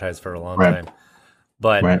 They advertised for a long time.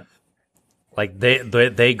 But like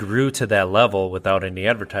they grew to that level without any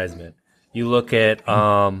advertisement. You look at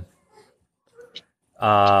I'm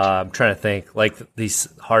trying to think, like these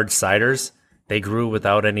hard ciders, they grew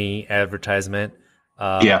without any advertisement.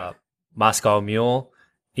 Moscow Mule,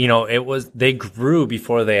 they grew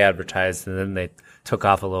before they advertised, and then they took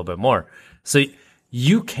off a little bit more. So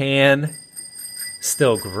you can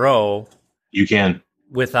still grow. You can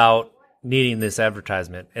without needing this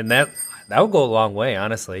advertisement, and that will go a long way,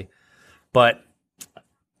 honestly. But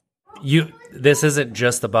this isn't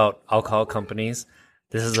just about alcohol companies.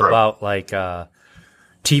 This is about like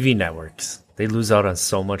TV networks. They lose out on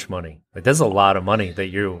so much money. Like, there's a lot of money that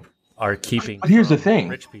you are keeping. But here's the thing: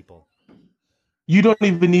 rich people. You don't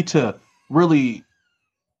even need to really.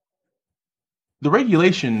 The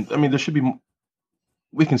regulation. I mean, there should be.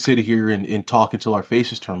 We can sit here and talk until our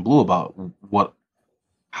faces turn blue about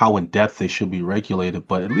how in depth they should be regulated.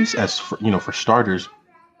 But at least for starters,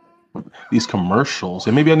 these commercials,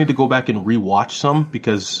 and maybe I need to go back and rewatch some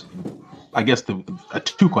because I guess the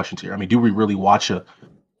two questions here. I mean, do we really watch a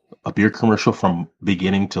beer commercial from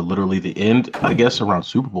beginning to literally the end? I guess around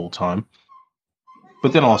Super Bowl time.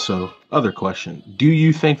 But then also, other question: do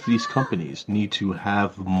you think these companies need to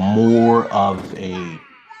have more of a,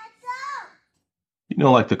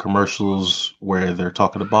 like the commercials where they're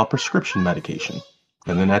talking about prescription medication,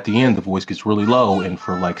 and then at the end the voice gets really low, and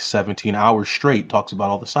for like 17 hours straight talks about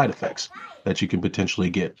all the side effects that you can potentially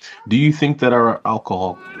get? Do you think that our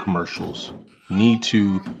alcohol commercials need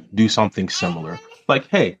to do something similar? Like,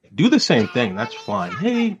 hey, do the same thing. That's fine.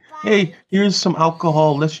 Hey, here's some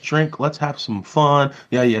alcohol. Let's drink. Let's have some fun.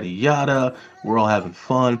 Yada, yada, yada. We're all having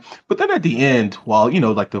fun. But then at the end, while,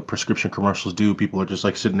 like the prescription commercials do, people are just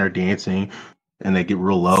like sitting there dancing and they get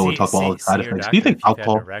real low and talk about all the side effects. Do you think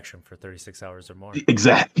alcohol erection for 36 hours or more?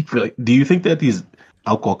 Exactly. Like, do you think that these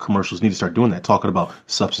alcohol commercials need to start doing that, talking about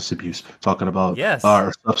substance abuse, talking about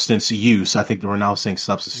substance use? I think we're now saying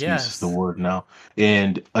substance use is the word now,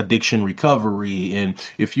 and addiction recovery. And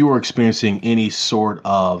if you are experiencing any sort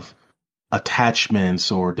of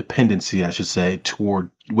attachments or dependency, I should say,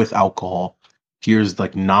 with alcohol, here's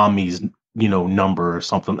like NAMI's number or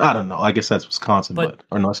something. I don't know. I guess that's Wisconsin,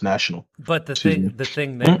 or no, it's national. But the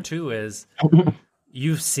thing there too is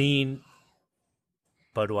you've seen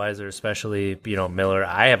Budweiser, especially, Miller.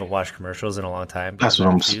 I haven't watched commercials in a long time. That's what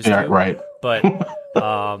I'm saying. Right. But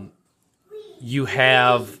you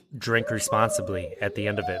have drink responsibly at the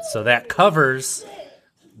end of it. So that covers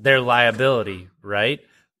their liability, right?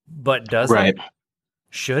 But does it?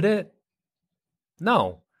 Should it?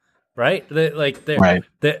 No. Right?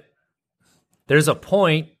 There's a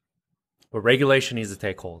point where regulation needs to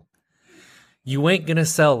take hold. You ain't going to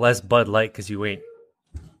sell less Bud Light because you ain't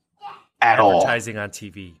advertising on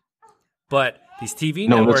TV. But these TV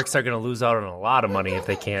networks are going to lose out on a lot of money if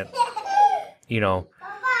they can't,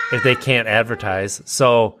 advertise.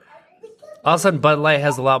 So all of a sudden Bud Light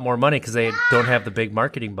has a lot more money because they don't have the big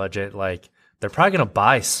marketing budget. Like, they're probably going to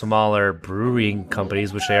buy smaller brewing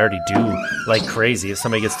companies, which they already do like crazy. If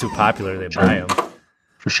somebody gets too popular, they buy them.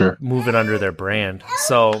 For sure. Move it under their brand.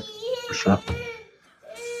 So for sure.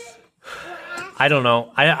 I don't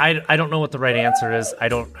know. I don't know what the right answer is. I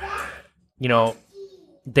don't, Dan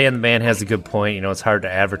the Man has a good point. It's hard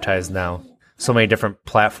to advertise now. So many different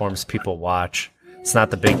platforms people watch. It's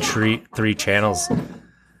not the big three channels.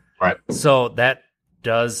 Right. So that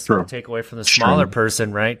does take away from the smaller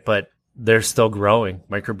person, right? But they're still growing.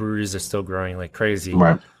 Microbreweries are still growing like crazy.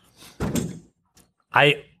 Right.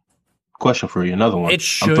 Question for you, another one. It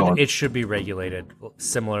should be regulated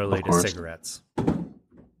similarly to cigarettes.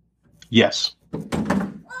 Yes.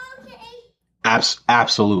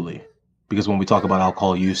 Absolutely. Because when we talk about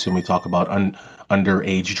alcohol use and we talk about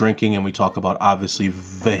underage drinking and we talk about obviously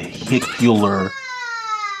vehicular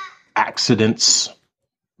accidents,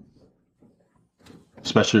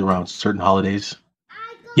 especially around certain holidays,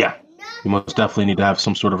 we most definitely need to have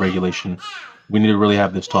some sort of regulation. We need to really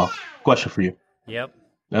have this talk. Question for you. Yep.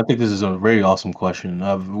 I think this is a very awesome question. This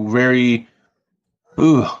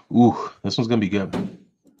one's going to be good.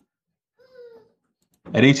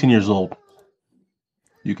 At 18 years old,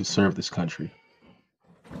 you can serve this country.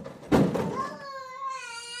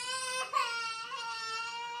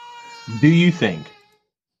 Do you think?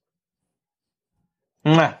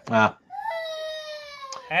 Do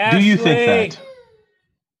you think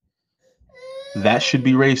that should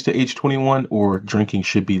be raised to age 21, or drinking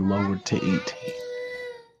should be lowered to 18?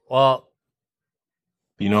 Well,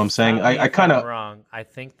 you know what I'm saying? I kind of wrong. I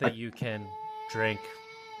think that you can drink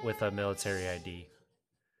with a military ID.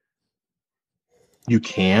 You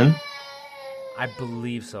can? I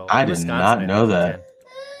believe so. I did not know that.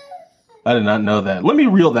 I did not know that. Let me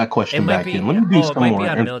reel that question back in. Let me do some more. It might be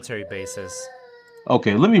on a military basis.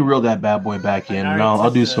 Okay, let me reel that bad boy back in, and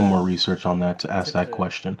I'll do some more research on that to ask that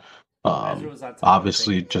question.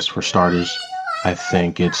 Obviously, just for starters, I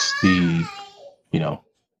think it's the,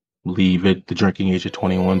 leave it the drinking age at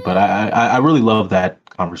 21. But I really love that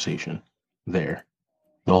conversation there.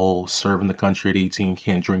 The whole serving the country at 18,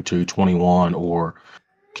 can't drink till you're 21, or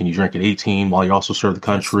can you drink at 18 while you also serve the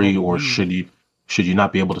country, or should you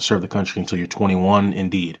not be able to serve the country until you're 21?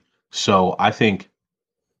 Indeed. So I think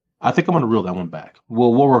I'm going to reel that one back.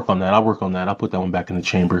 We'll work on that. I'll work on that. I'll put that one back in the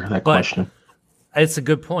chamber, question. It's a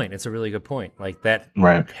good point. It's a really good point. Like, that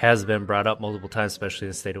has been brought up multiple times, especially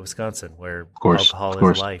in the state of Wisconsin, where alcohol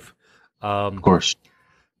is life. Of course.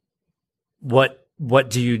 What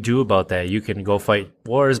do you do about that? You can go fight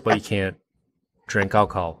wars, but you can't drink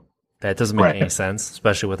alcohol. That doesn't make any sense,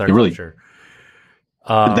 especially with our culture.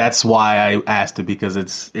 That's why I asked it, because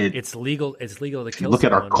it's legal. It's legal to kill look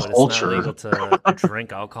someone, at our culture. But it's not legal to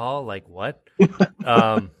drink alcohol. Like, what?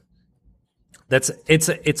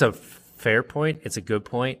 it's a fair point. It's a good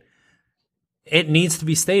point. It needs to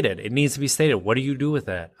be stated. It needs to be stated. What do you do with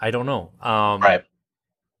that? I don't know. Right.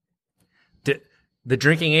 The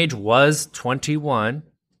drinking age was 21,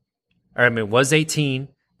 or I mean, was 18,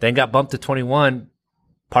 then got bumped to 21,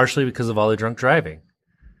 partially because of all the drunk driving.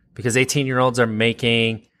 Because 18-year-olds are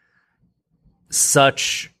making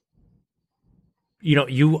such,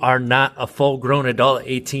 you are not a full-grown adult at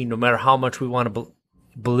 18, no matter how much we want to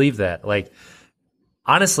believe that. Like,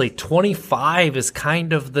 honestly, 25 is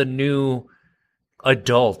kind of the new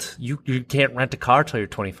adult. You can't rent a car till you're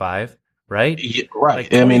 25, right? Yeah,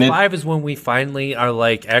 right. Like 25 is when we finally are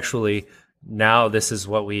like, actually, now this is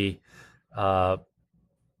what we,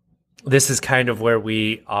 this is kind of where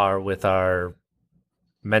we are with our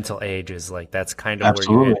mental ages. Like, that's kind of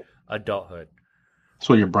Absolutely. where you hit adulthood. That's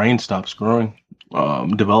where your brain stops growing,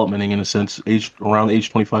 developing in a sense, around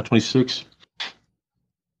age 25, 26.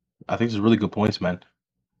 I think these are really good points, man.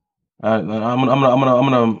 I'm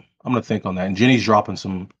gonna think on that. And Jenny's dropping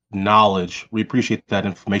some knowledge. We appreciate that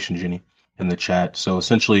information, Jenny, in the chat. So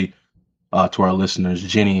essentially, to our listeners,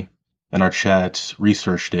 Jenny in our chat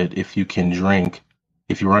researched it. If you can drink,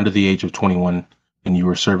 if you were under the age of 21 and you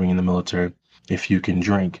were serving in the military, if you can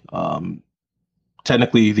drink,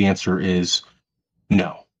 technically the answer is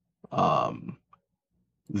no.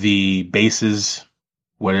 The bases,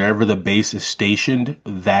 wherever the base is stationed,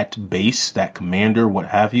 that base, that commander, what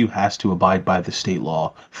have you, has to abide by the state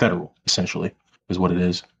law. Federal, essentially, is what it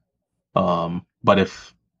is. But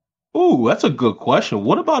if, that's a good question.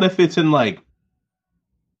 What about if it's in what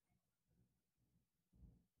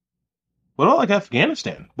about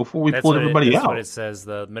Afghanistan before we pulled everybody out? That's what it says.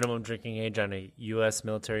 The minimum drinking age on a U.S.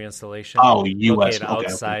 military installation U.S. located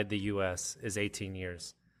outside the U.S. is 18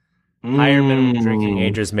 years. Higher minimum drinking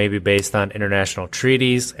ages may be based on international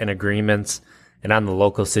treaties and agreements and on the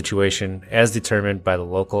local situation as determined by the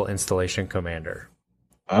local installation commander.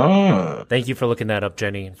 Thank you for looking that up,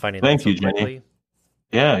 Jenny, and finding that so quickly.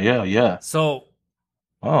 Yeah. So,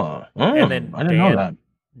 and then I didn't know that.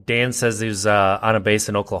 Dan says he was on a base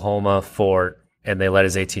in Oklahoma fort, and they let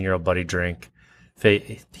his 18-year-old buddy drink.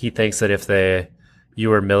 He thinks that if you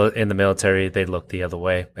were in the military, they'd look the other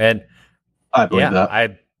way. And I believe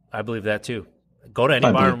that. I believe that too. Go to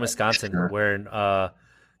any bar in Wisconsin wearing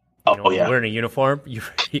wearing a uniform.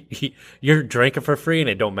 You're drinking for free, and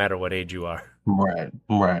it don't matter what age you are. Right.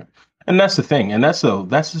 And that's the thing, and that's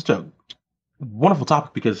just a wonderful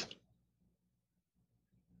topic because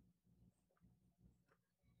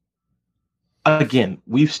again,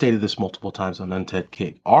 we've stated this multiple times on Undead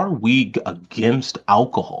Kick. Are we against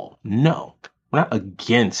alcohol? No, we're not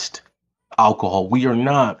against alcohol. We are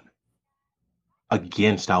not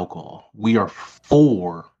against alcohol. We are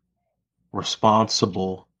for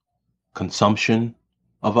responsible consumption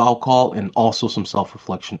of alcohol and also some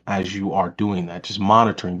self-reflection as you are doing that. Just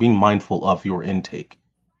monitoring, being mindful of your intake.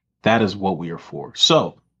 That is what we are for.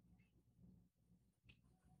 So,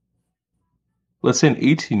 let's say an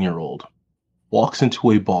 18-year-old walks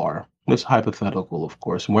into a bar, this hypothetical, of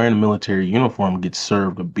course, wearing a military uniform, gets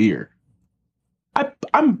served a beer.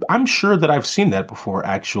 I'm sure that I've seen that before,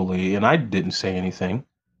 actually, and I didn't say anything.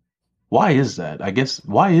 Why is that?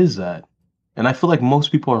 Why is that? And I feel like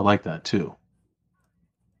most people are like that, too.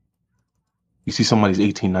 You see somebody's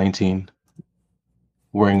 18, 19,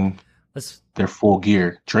 wearing their full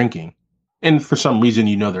gear, drinking, and for some reason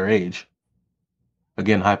you know their age.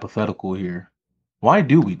 Again, hypothetical here. Why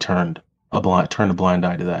do we turn a blind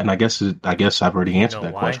eye to that? And I guess I've already answered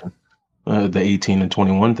that question. The 18 and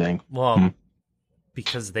 21 thing. Well,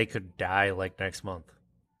 because they could die like next month.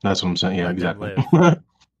 That's what I'm saying. Yeah, exactly.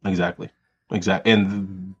 Exactly.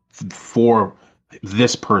 And for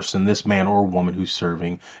this person, this man or woman who's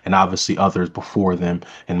serving, and obviously others before them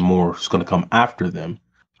and more is going to come after them,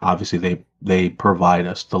 obviously they provide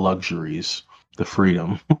us the luxuries, the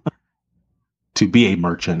freedom to be a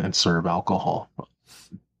merchant and serve alcohol.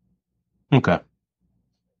 Okay.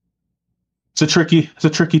 It's a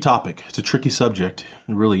tricky topic. It's a tricky subject.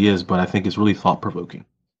 It really is, but I think it's really thought-provoking.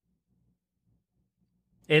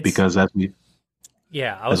 Because as we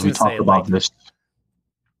talk about this,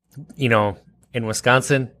 in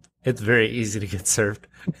Wisconsin, it's very easy to get served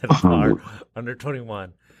at a bar under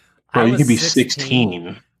 21. Bro, you can be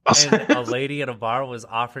 16. And a lady at a bar was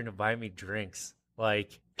offering to buy me drinks.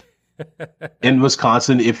 Like, in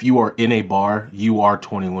Wisconsin, if you are in a bar, you are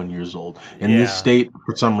 21 years old. In this state,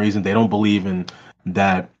 for some reason, they don't believe in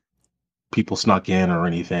that people snuck in or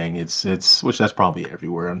anything. It's which that's probably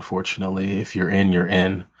everywhere, unfortunately. If you're in, you're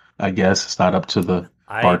in. I guess it's not up to the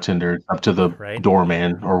bartender, it's up to the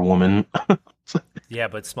doorman or woman. Yeah,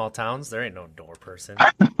 but small towns, there ain't no door person.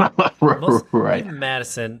 Most, Right. even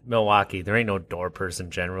Madison, Milwaukee, there ain't no door person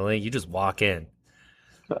generally. You just walk in.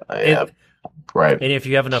 Yeah. And, Right. and if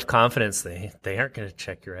you have enough confidence, they aren't going to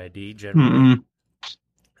check your ID generally. Mm-mm.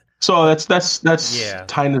 So that's Yeah.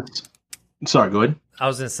 kind of. Sorry, go ahead. I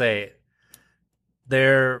was going to say,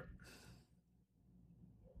 there's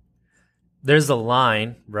a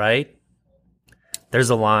line, right? There's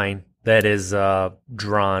a line that is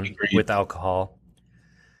drawn Agreed. with alcohol.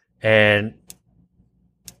 And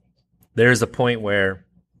there's a point where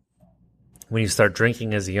when you start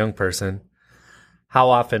drinking as a young person, how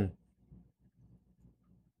often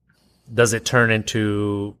does it turn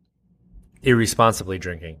into irresponsibly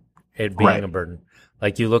drinking, it being Right. a burden?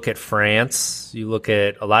 Like you look at France, you look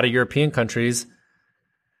at a lot of European countries,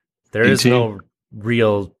 there is 18. no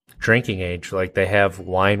real drinking age. Like they have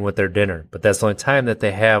wine with their dinner, but that's the only time that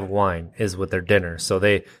they have wine is with their dinner. So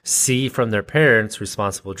they see from their parents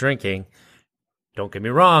responsible drinking. Don't get me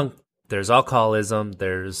wrong, there's alcoholism,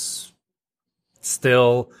 there's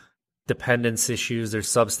still dependence issues, there's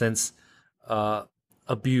substance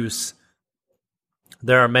abuse.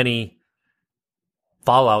 There are many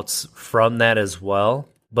fallouts from that as well,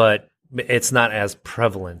 but it's not as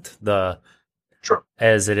prevalent Sure.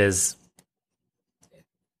 as it is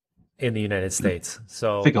in the United States.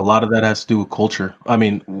 So I think a lot of that has to do with culture. I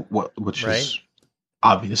mean, which Right. is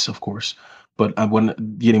obvious, of course, but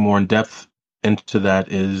when getting more in depth into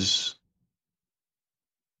that is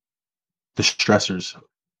the stressors.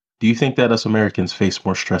 Do you think that us Americans face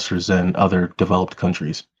more stressors than other developed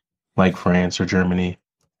countries like France or Germany?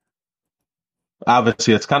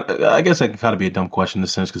 Obviously, it's kind of, I guess that can kind of be a dumb question in a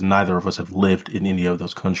sense because neither of us have lived in any of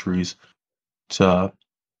those countries to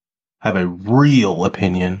have a real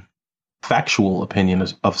opinion, factual opinion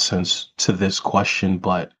of sense to this question.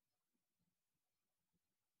 But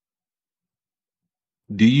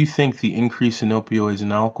do you think the increase in opioids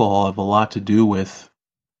and alcohol have a lot to do with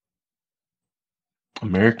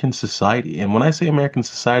American society? And when I say American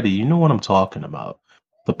society, you know what I'm talking about.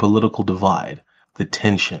 The political divide, the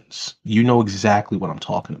tensions. You know exactly what I'm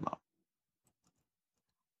talking about.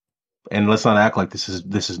 And let's not act like this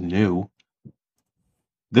is new.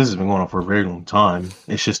 This has been going on for a very long time.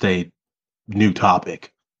 It's just a new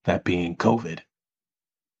topic, that being COVID.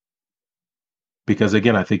 Because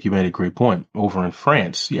again, I think you made a great point. Over in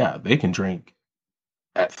France, yeah, they can drink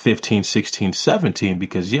at 15, 16, 17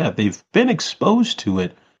 because yeah, they've been exposed to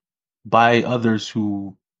it by others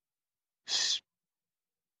who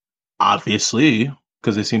obviously,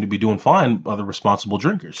 because they seem to be doing fine, other responsible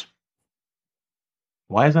drinkers.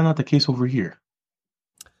 Why is that not the case over here?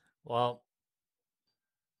 well,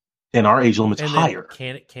 And our age limit's and higher.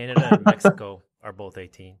 then Canada and Mexico are both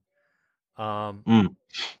 18.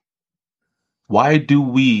 Why do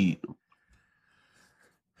we?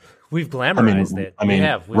 We've glamorized it.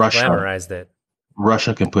 We've Russia. glamorized it.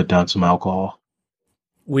 Russia can put down some alcohol.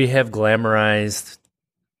 We have glamorized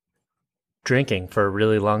drinking for a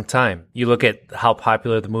really long time. You look at how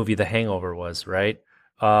popular the movie The Hangover was, right?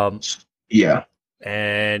 Yeah.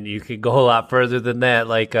 And you could go a lot further than that.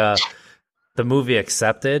 Like the movie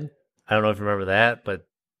Accepted. I don't know if you remember that, but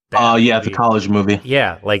Yeah, the college movie.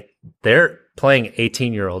 Yeah, like they're playing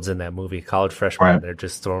 18-year-olds in that movie, college freshmen. Right. They're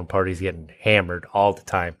just throwing parties, getting hammered all the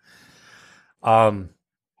time.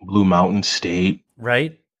 Blue Mountain State.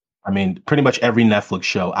 Right? I mean, pretty much every Netflix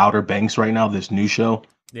show, Outer Banks right now, this new show.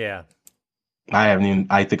 Yeah.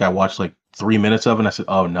 I think I watched like 3 minutes of it and I said,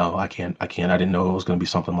 oh no, I can't. I didn't know it was going to be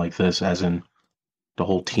something like this, as in the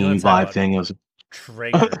whole teen vibe thing. It was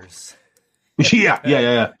Traitors.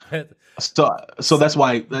 yeah. So that's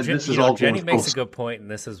why this is all Jenny going makes a good point,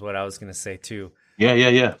 and this is what I was going to say too.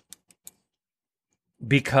 Yeah.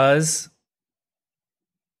 Because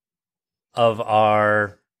of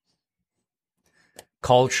our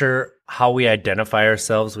culture, how we identify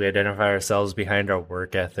ourselves behind our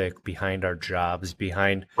work ethic, behind our jobs,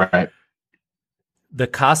 behind Right. the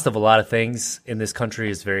cost of a lot of things in this country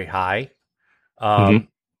is very high,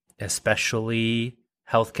 especially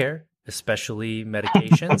healthcare, especially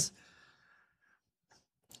medications.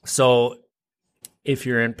 So if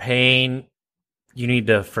you're in pain, you need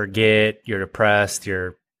to forget, you're depressed,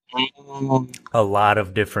 you're a lot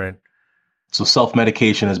of different. So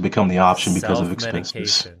self-medication has become the option because of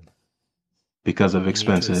expenses. Self-medication. Because of You need to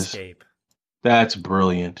expenses. escape. That's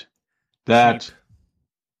brilliant. Cheap.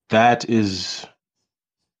 That is,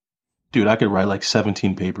 dude, I could write like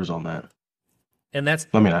 17 papers on that. And that's,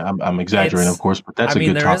 I mean, I'm exaggerating, of course, but that's a good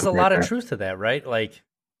topic. there is a lot right of truth to that, right? Like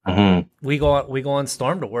there. we go on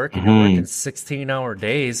Storm to work and you're working 16-hour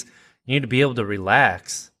days. You need to be able to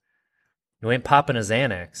relax. You ain't popping a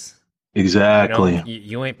Xanax. Exactly.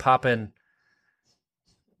 You ain't popping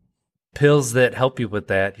pills that help you with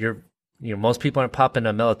that. Most people aren't popping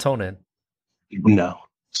a melatonin. No.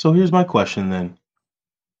 So here's my question then.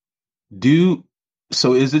 Do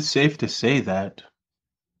so is it safe to say that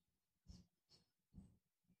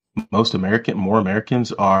more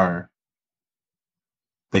Americans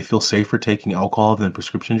they feel safer taking alcohol than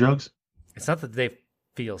prescription drugs? It's not that they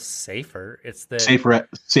feel safer. It's that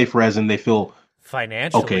Safer as in they feel okay,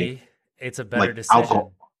 financially, it's a better like decision.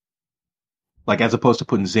 alcohol, like as opposed to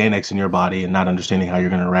putting Xanax in your body and not understanding how you're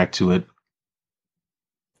going to react to it.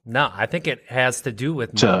 No, I think it has to do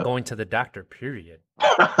with not To going to the doctor, period.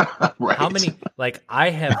 right. How many, like, I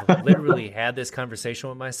have literally had this conversation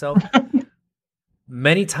with myself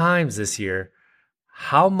many times this year.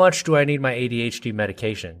 How much do I need my ADHD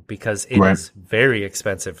medication? Because it Right. is very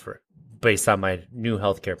expensive based on my new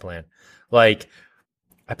healthcare plan. Like,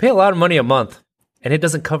 I pay a lot of money a month and it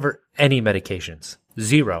doesn't cover any medications.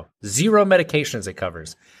 Zero medications it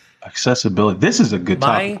covers. Accessibility. This is a good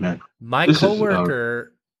topic, man. My This is,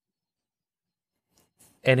 coworker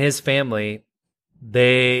and his family,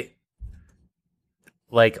 they,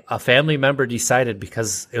 like, a family member decided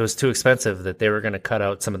because it was too expensive that they were going to cut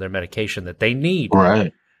out some of their medication that they need.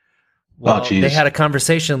 Right. Well, geez. they had a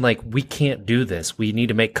conversation like, we can't do this. We need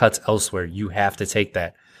to make cuts elsewhere. You have to take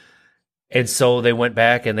that. And so they went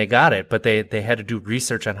back and they got it, but they had to do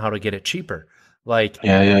research on how to get it cheaper. Like,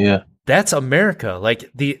 Yeah. that's America.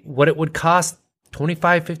 Like, what it would cost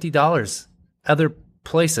 $25, $50 other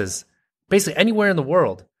places, basically anywhere in the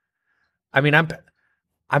world. I mean,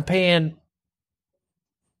 I'm paying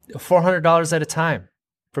 $400 at a time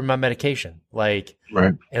for my medication. Like,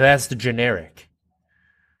 Right. and that's the generic.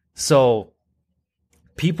 So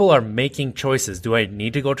people are making choices. Do I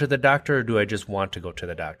need to go to the doctor or do I just want to go to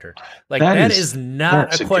the doctor? Like, that is not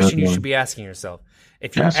that's a a question good you one. should be asking yourself.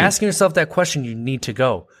 If you're That's a- asking yourself that question, you need to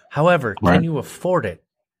go. However, Right. can you afford it?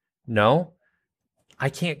 No, I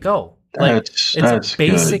can't go. Like, That's it's a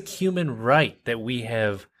basic good. human right that we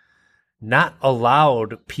have not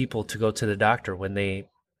allowed people to go to the doctor when they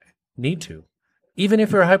need to. Even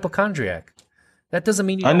if you're a hypochondriac, that doesn't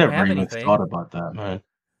mean you I don't never have even anything. thought about that, man.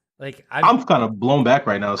 Like, I'm kind of blown back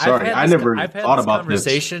right now. Sorry, I never I've had thought this about this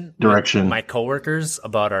conversation direction. with my coworkers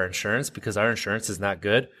about our insurance because our insurance is not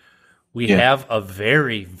good. We Yeah. have a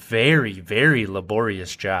very, very, very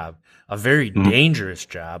laborious job, a very Mhm. dangerous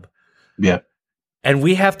job. Yeah. And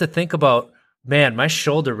we have to think about, man, my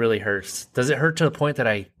shoulder really hurts. Does it hurt to the point that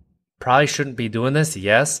I probably shouldn't be doing this?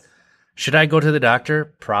 Yes. Should I go to the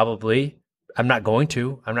doctor? Probably. I'm not going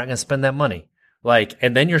to. I'm not going to spend that money. Like,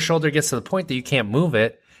 and then your shoulder gets to the point that you can't move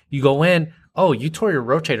it. You go in, oh, you tore your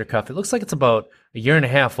rotator cuff. It looks like it's about a year and a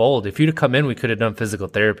half old. If you'd have come in, we could have done physical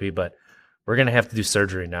therapy, but we're going to have to do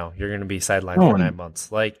surgery now. You're going to be sidelined for 9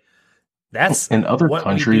 months. Like, that's In other what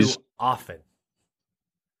countries- we do often.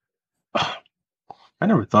 I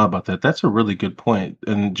never thought about that. That's a really good point.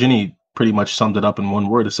 And Ginny pretty much summed it up in one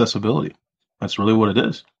word: accessibility. That's really what it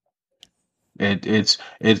is.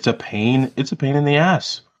 It's a pain. It's a pain in the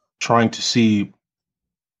ass trying to see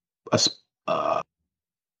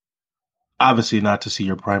obviously not to see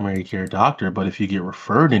your primary care doctor, but if you get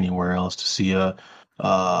referred anywhere else to see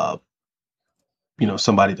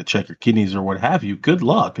somebody to check your kidneys or what have you, good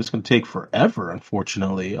luck. It's going to take forever,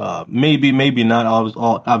 unfortunately. Maybe not.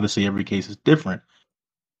 Obviously, every case is different.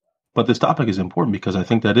 But this topic is important because I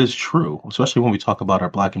think that is true, especially when we talk about our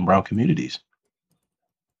Black and Brown communities.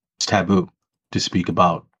 It's taboo to speak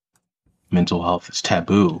about mental health. It's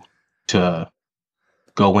taboo to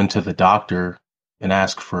go into the doctor and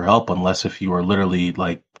ask for help unless if you are literally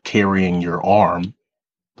like carrying your arm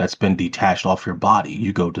that's been detached off your body,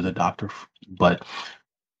 you go to the doctor. But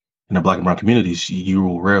in the Black and Brown communities, you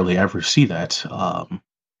will rarely ever see that.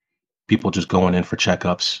 People just going in for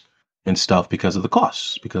checkups and stuff because of the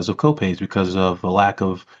costs, because of copays, because of a lack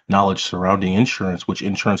of knowledge surrounding insurance, which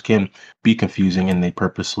insurance can be confusing, and they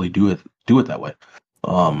purposely do it that way.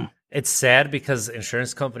 It's sad because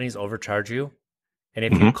insurance companies overcharge you, and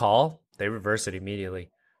if you call, they reverse it immediately.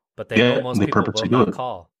 But they know most people will not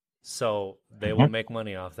call, so they will make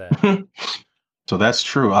money off that. So that's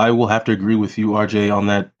true. I will have to agree with you, RJ, on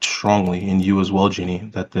that strongly, and you as well, Ginny,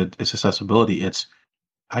 that it's accessibility.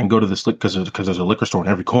 I can go to this because there's a liquor store in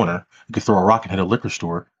every corner. You could throw a rock and hit a liquor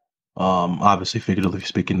store. Obviously, figuratively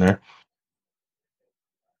speaking, there.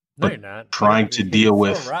 No, you're not. Trying to deal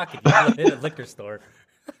with throw a rock and you hit a liquor store.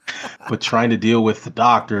 But trying to deal with the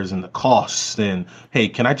doctors and the costs, and hey,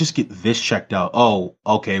 can I just get this checked out? Oh,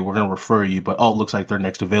 okay, we're gonna refer you, but it looks like their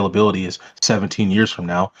next availability is 17 years from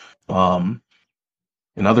now.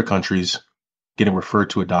 In other countries, getting referred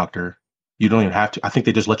to a doctor, You don't even have to. I think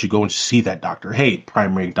they just let you go and see that doctor. Hey,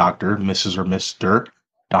 primary doctor, Mrs. or Mr.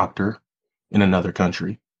 Doctor in another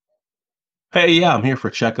country. Hey, yeah, I'm here for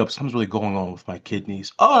a checkup. Something's really going on with my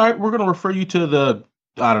kidneys. All right, we're going to refer you to the,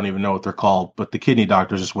 I don't even know what they're called, but the kidney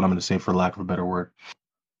doctors is what I'm going to say for lack of a better word.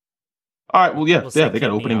 All right, well, yeah, they got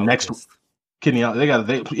opening next kidney out.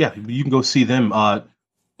 Yeah, you can go see them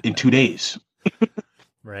in 2 days.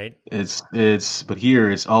 Right. But here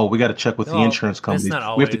it's, we got to check with the insurance companies.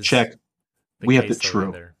 We have to check. We have to,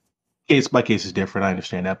 true. Case by case is different. I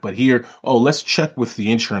understand that. But here, let's check with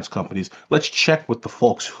the insurance companies. Let's check with the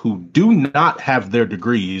folks who do not have their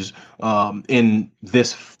degrees in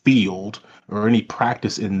this field or any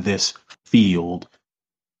practice in this field.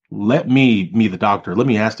 Let me, the doctor, let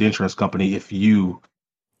me ask the insurance company if you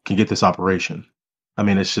can get this operation. I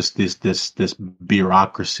mean, it's just this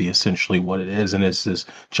bureaucracy, essentially what it is. And it's this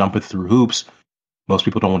jumping through hoops. Most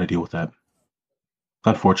people don't want to deal with that,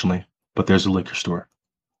 unfortunately. But there's a liquor store.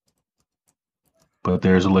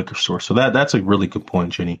 So that's a really good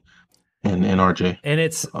point, Jenny and RJ. And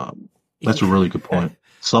it's that's a really good point.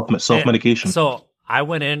 Self medication. So I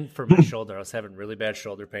went in for my shoulder. I was having really bad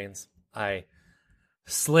shoulder pains. I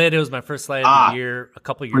slid. It was my first slide of the year, a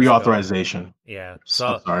couple years ago. Reauthorization. Yeah.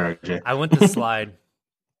 So sorry, RJ. I went to slide,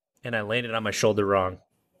 and I landed on my shoulder wrong,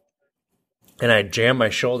 and I jammed my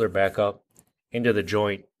shoulder back up into the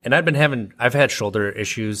joint. And I've had shoulder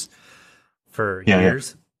issues for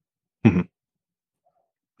years. Yeah. Mm-hmm.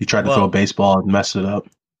 You tried to throw a baseball and mess it up.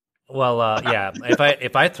 Well, yeah.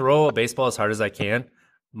 If I throw a baseball as hard as I can,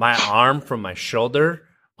 my arm from my shoulder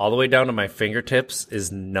all the way down to my fingertips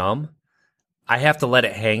is numb. I have to let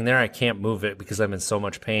it hang there. I can't move it because I'm in so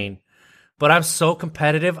much pain. But I'm so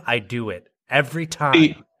competitive, I do it every time.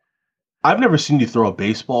 Hey, I've never seen you throw a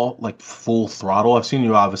baseball like full throttle. I've seen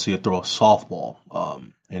you obviously throw a softball.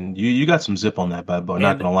 And you got some zip on that bad boy,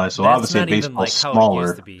 not gonna lie. So obviously a baseball's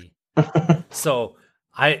smaller. So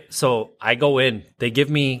I go in, they give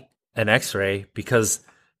me an x-ray because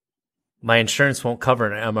my insurance won't cover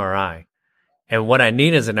an MRI. And what I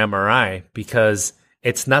need is an MRI because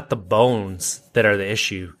it's not the bones that are the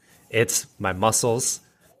issue. It's my muscles.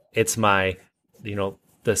 It's my,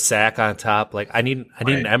 the sac on top. Like I need an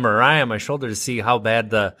MRI on my shoulder to see how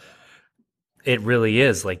bad it really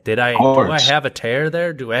is. Like, do I have a tear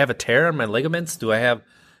there? Do I have a tear on my ligaments? Do I have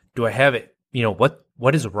it?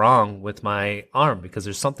 What is wrong with my arm? Because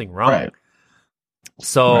there's something wrong. Right.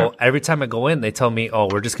 So every time I go in, they tell me,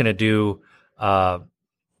 we're just going to do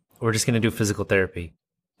physical therapy,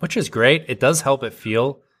 which is great. It does help it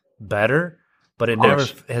feel better, but it never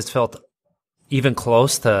has felt even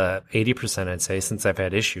close to 80%, I'd say, since I've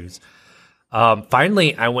had issues.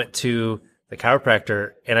 Finally, I went to the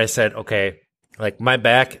chiropractor and I said, okay, like my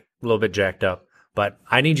back, a little bit jacked up, but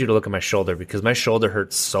I need you to look at my shoulder because my shoulder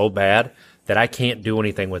hurts so bad that I can't do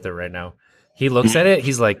anything with it right now. He looks at it.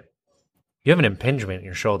 He's like, you have an impingement in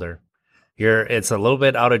your shoulder. It's a little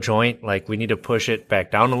bit out of joint. Like we need to push it back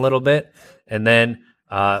down a little bit. And then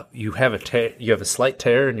you have a slight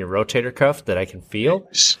tear in your rotator cuff that I can feel.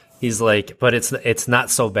 He's like, but it's not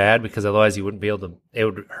so bad because otherwise you wouldn't be able to, it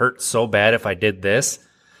would hurt so bad if I did this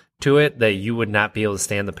to it that you would not be able to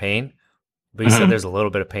stand the pain. But he said there's a little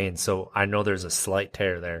bit of pain. So I know there's a slight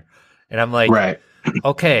tear there. And I'm like,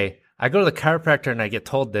 okay, I go to the chiropractor and I get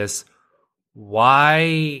told this.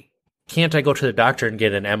 Why can't I go to the doctor and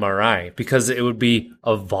get an MRI? Because it would be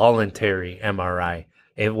a voluntary MRI.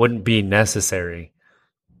 It wouldn't be necessary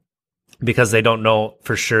because they don't know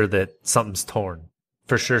for sure that something's torn.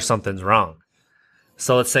 For sure something's wrong.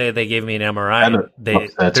 So let's say they gave me an MRI.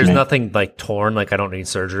 There's nothing like torn, like I don't need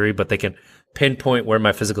surgery, but they can pinpoint where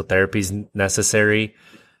my physical therapy is necessary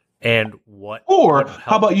and what. Or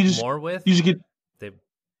how about you just get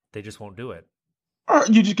they just won't do it. Or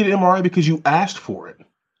you just get an MRI because you asked for it.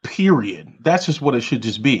 Period. That's just what it should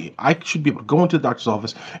just be. I should be able to go into the doctor's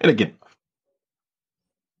office, and again,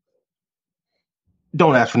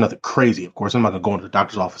 don't ask for nothing crazy. Of course, I'm not gonna go into the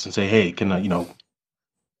doctor's office and say, "Hey, can I,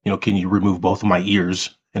 can you remove both of my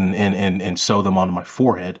ears and sew them onto my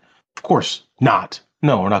forehead?" Of course not.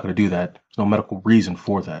 No, we're not going to do that. There's no medical reason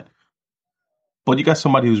for that. But you got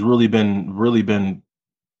somebody who's really been,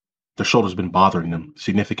 their shoulder's been bothering them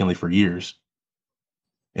significantly for years,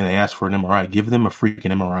 and they ask for an MRI. Give them a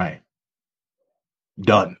freaking MRI.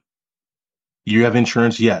 Done. You have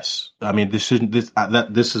insurance, yes. I mean, this is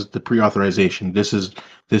the pre-authorization. This is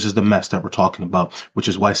the mess that we're talking about, which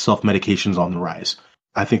is why self-medication is on the rise.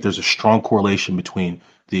 I think there's a strong correlation between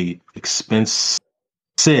the expenses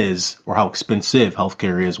or how expensive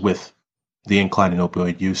healthcare is with the incline in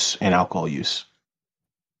opioid use and alcohol use.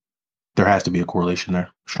 There has to be a correlation there.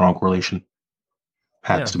 Strong correlation.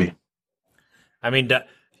 Has to be. I mean,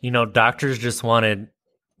 doctors just wanted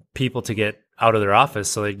people to get out of their office,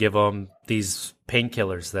 so they give them these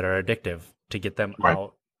painkillers that are addictive to get them Right.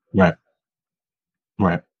 out. Right.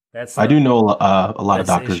 Right. That's I do know a lot of that's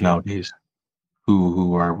the doctors issue. nowadays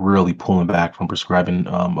who are really pulling back from prescribing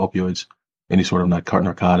opioids, any sort of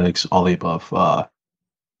narcotics, all the above.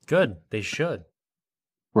 Good. They should.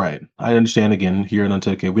 Right. I understand again here in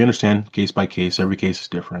Untamed, we understand case by case. Every case is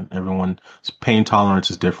different. Everyone's pain tolerance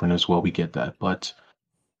is different as well. We get that. But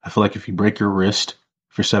I feel like if you break your wrist,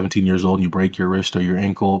 if you're 17 years old and you break your wrist or your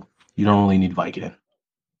ankle, you don't really need Vicodin.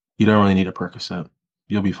 You don't really need a Percocet.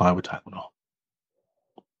 You'll be fine with Tylenol.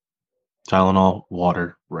 Tylenol,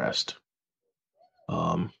 water, rest.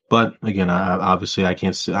 But again, obviously I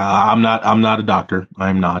can't say I'm not a doctor.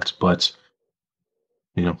 I'm not, but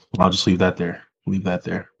I'll just leave that there. Leave that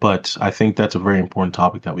there. But I think that's a very important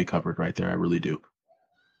topic that we covered right there. I really do.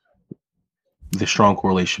 The strong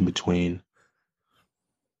correlation between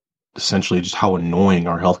essentially just how annoying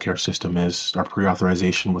our healthcare system is, our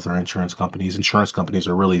pre-authorization with our insurance companies. Insurance companies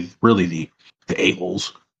are really the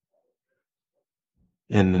a-holes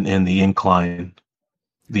and the incline,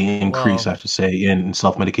 the increase, I should say, in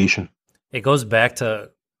self-medication. It goes back to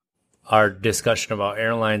our discussion about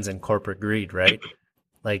airlines and corporate greed, right?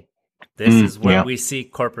 Like, this is where we see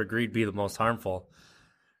corporate greed be the most harmful.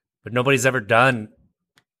 But nobody's ever done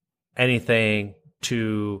anything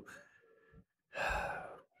to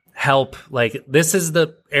help. Like, this is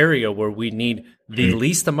the area where we need the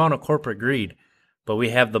least amount of corporate greed, but we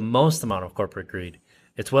have the most amount of corporate greed.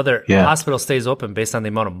 It's whether a hospital stays open based on the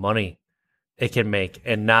amount of money it can make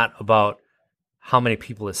and not about how many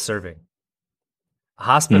people it's serving. A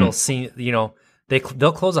hospital,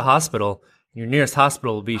 they'll close a hospital. Your nearest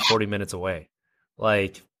hospital will be 40 minutes away.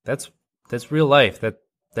 Like, that's real life.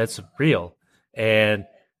 That's real. And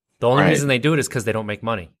the only reason they do it is because they don't make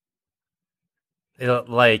money.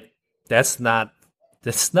 That's not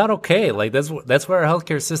okay. Like, that's where our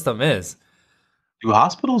healthcare system is. Do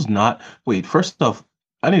hospitals not wait? First off,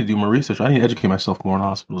 I need to do more research. I need to educate myself more on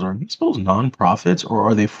hospitals. Are hospitals nonprofits or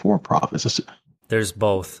are they for profits? There's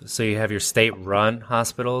both. So you have your state-run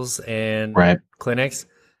hospitals and clinics,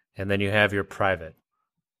 and then you have your private.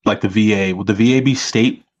 Like the VA. Would the VA be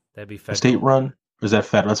state? That'd be federal. State-run? Or is that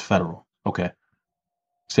federal? That's federal. Okay.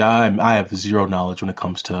 See, I have zero knowledge when it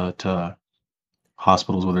comes to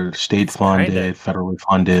hospitals, whether it's state-funded, federally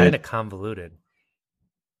funded. Kind of convoluted.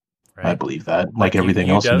 Right? I believe that. Like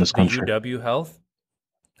everything else in this country. The UW Health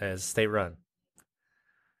is state-run.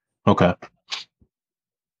 Okay.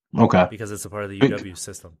 Because it's a part of the UW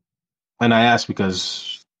system. And I ask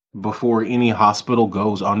because before any hospital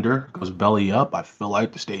goes belly up, I feel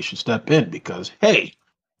like the state should step in because, hey,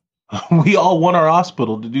 we all want our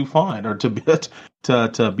hospital to do fine or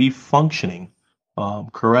to be functioning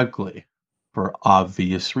correctly for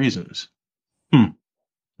obvious reasons. The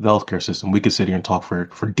healthcare system. We could sit here and talk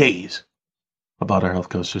for days about our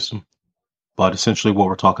healthcare system. But essentially what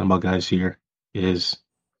we're talking about, guys, here is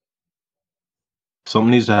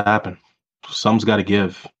something needs to happen. Something's got to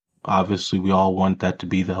give. Obviously, we all want that to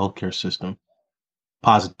be the healthcare system.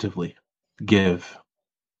 Positively give.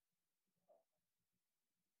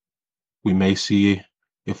 We may see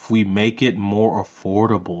if we make it more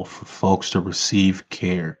affordable for folks to receive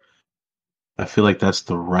care. I feel like that's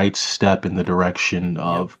the right step in the direction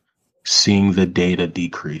of seeing the data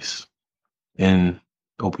decrease in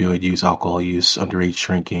opioid use, alcohol use, underage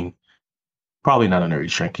drinking. Probably not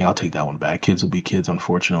underage drinking. I'll take that one back. Kids will be kids,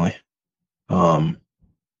 unfortunately. Well,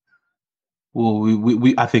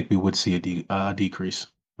 I think we would see a decrease.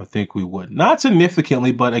 I think we would. Not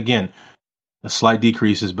significantly, but again, a slight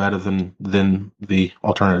decrease is better than the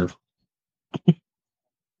alternative.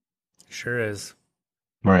 Sure is.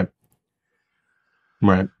 Right.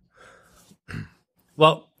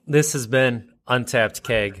 Well, this has been Untapped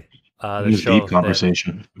Keg, the show deep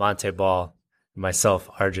conversation. Monte Ball, myself,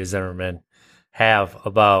 RJ Zimmerman, have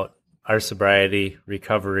about our sobriety,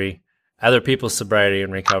 recovery, other people's sobriety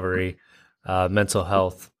and recovery, mental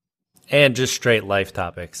health, and just straight life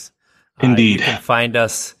topics. Indeed. You can find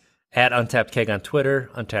us at Untapped Keg on Twitter,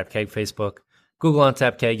 Untapped Keg Facebook, Google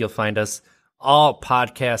Untapped Keg. You'll find us all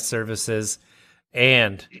podcast services,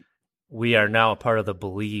 and we are now a part of the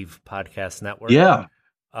Believe Podcast Network. Yeah.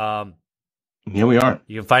 Here we are.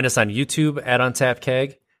 You can find us on YouTube at Untapped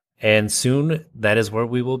Keg, and soon that is where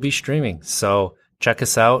we will be streaming. So check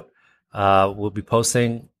us out. We'll be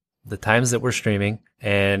posting the times that we're streaming,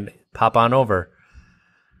 and pop on over.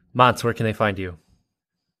 Monts, where can they find you?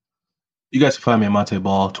 You guys can find me at Monte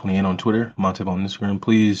Ball 28 on Twitter, Monte Ball on Instagram.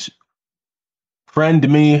 Please friend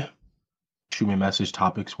me, Shoot me a message,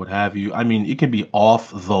 topics, what have you. I mean, it can be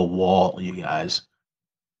off the wall, you guys.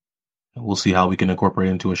 We'll see how we can incorporate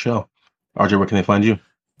it into a show. RJ, where can they find you?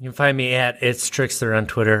 You can find me at It's Trickster on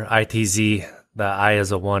Twitter, ITZ, the I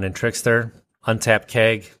is a 1 in Trickster. Untapped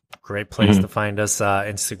Keg, great place to find us.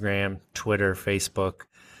 Instagram, Twitter, Facebook.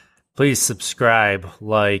 Please subscribe,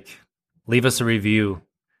 like, leave us a review,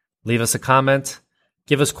 leave us a comment,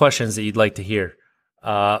 give us questions that you'd like to hear.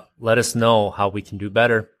 Let us know how we can do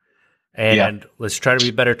better. And let's try to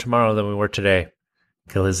be better tomorrow than we were today.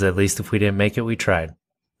 Because at least if we didn't make it, we tried.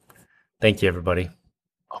 Thank you, everybody.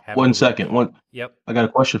 One second. Yep. I got a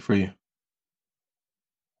question for you.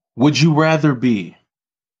 Would you rather be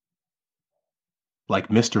like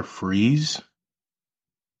Mr. Freeze?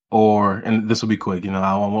 Or, and this will be quick,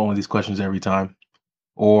 I want one of these questions every time.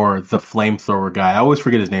 Or the flamethrower guy. I always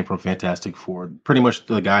forget his name from Fantastic Four. Pretty much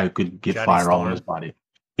the guy who could get Johnny fire all Storm. on his body.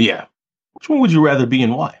 Yeah. Which one would you rather be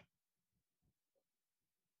and why?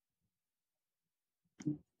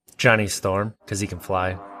 Johnny Storm, because he can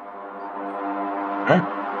fly. All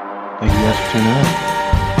right. Thank you guys for tuning in.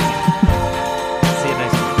 See you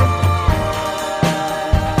next week.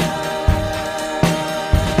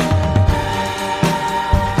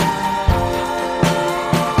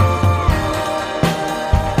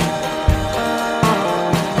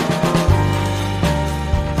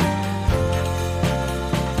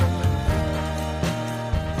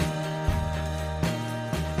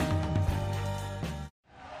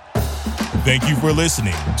 Thank you for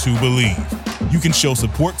listening to Believe. You can show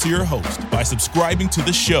support to your host by subscribing to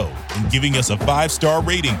the show and giving us a 5-star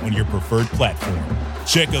rating on your preferred platform.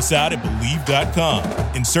 Check us out at Believe.com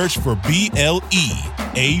and search for BLEAV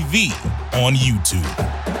on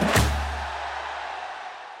YouTube.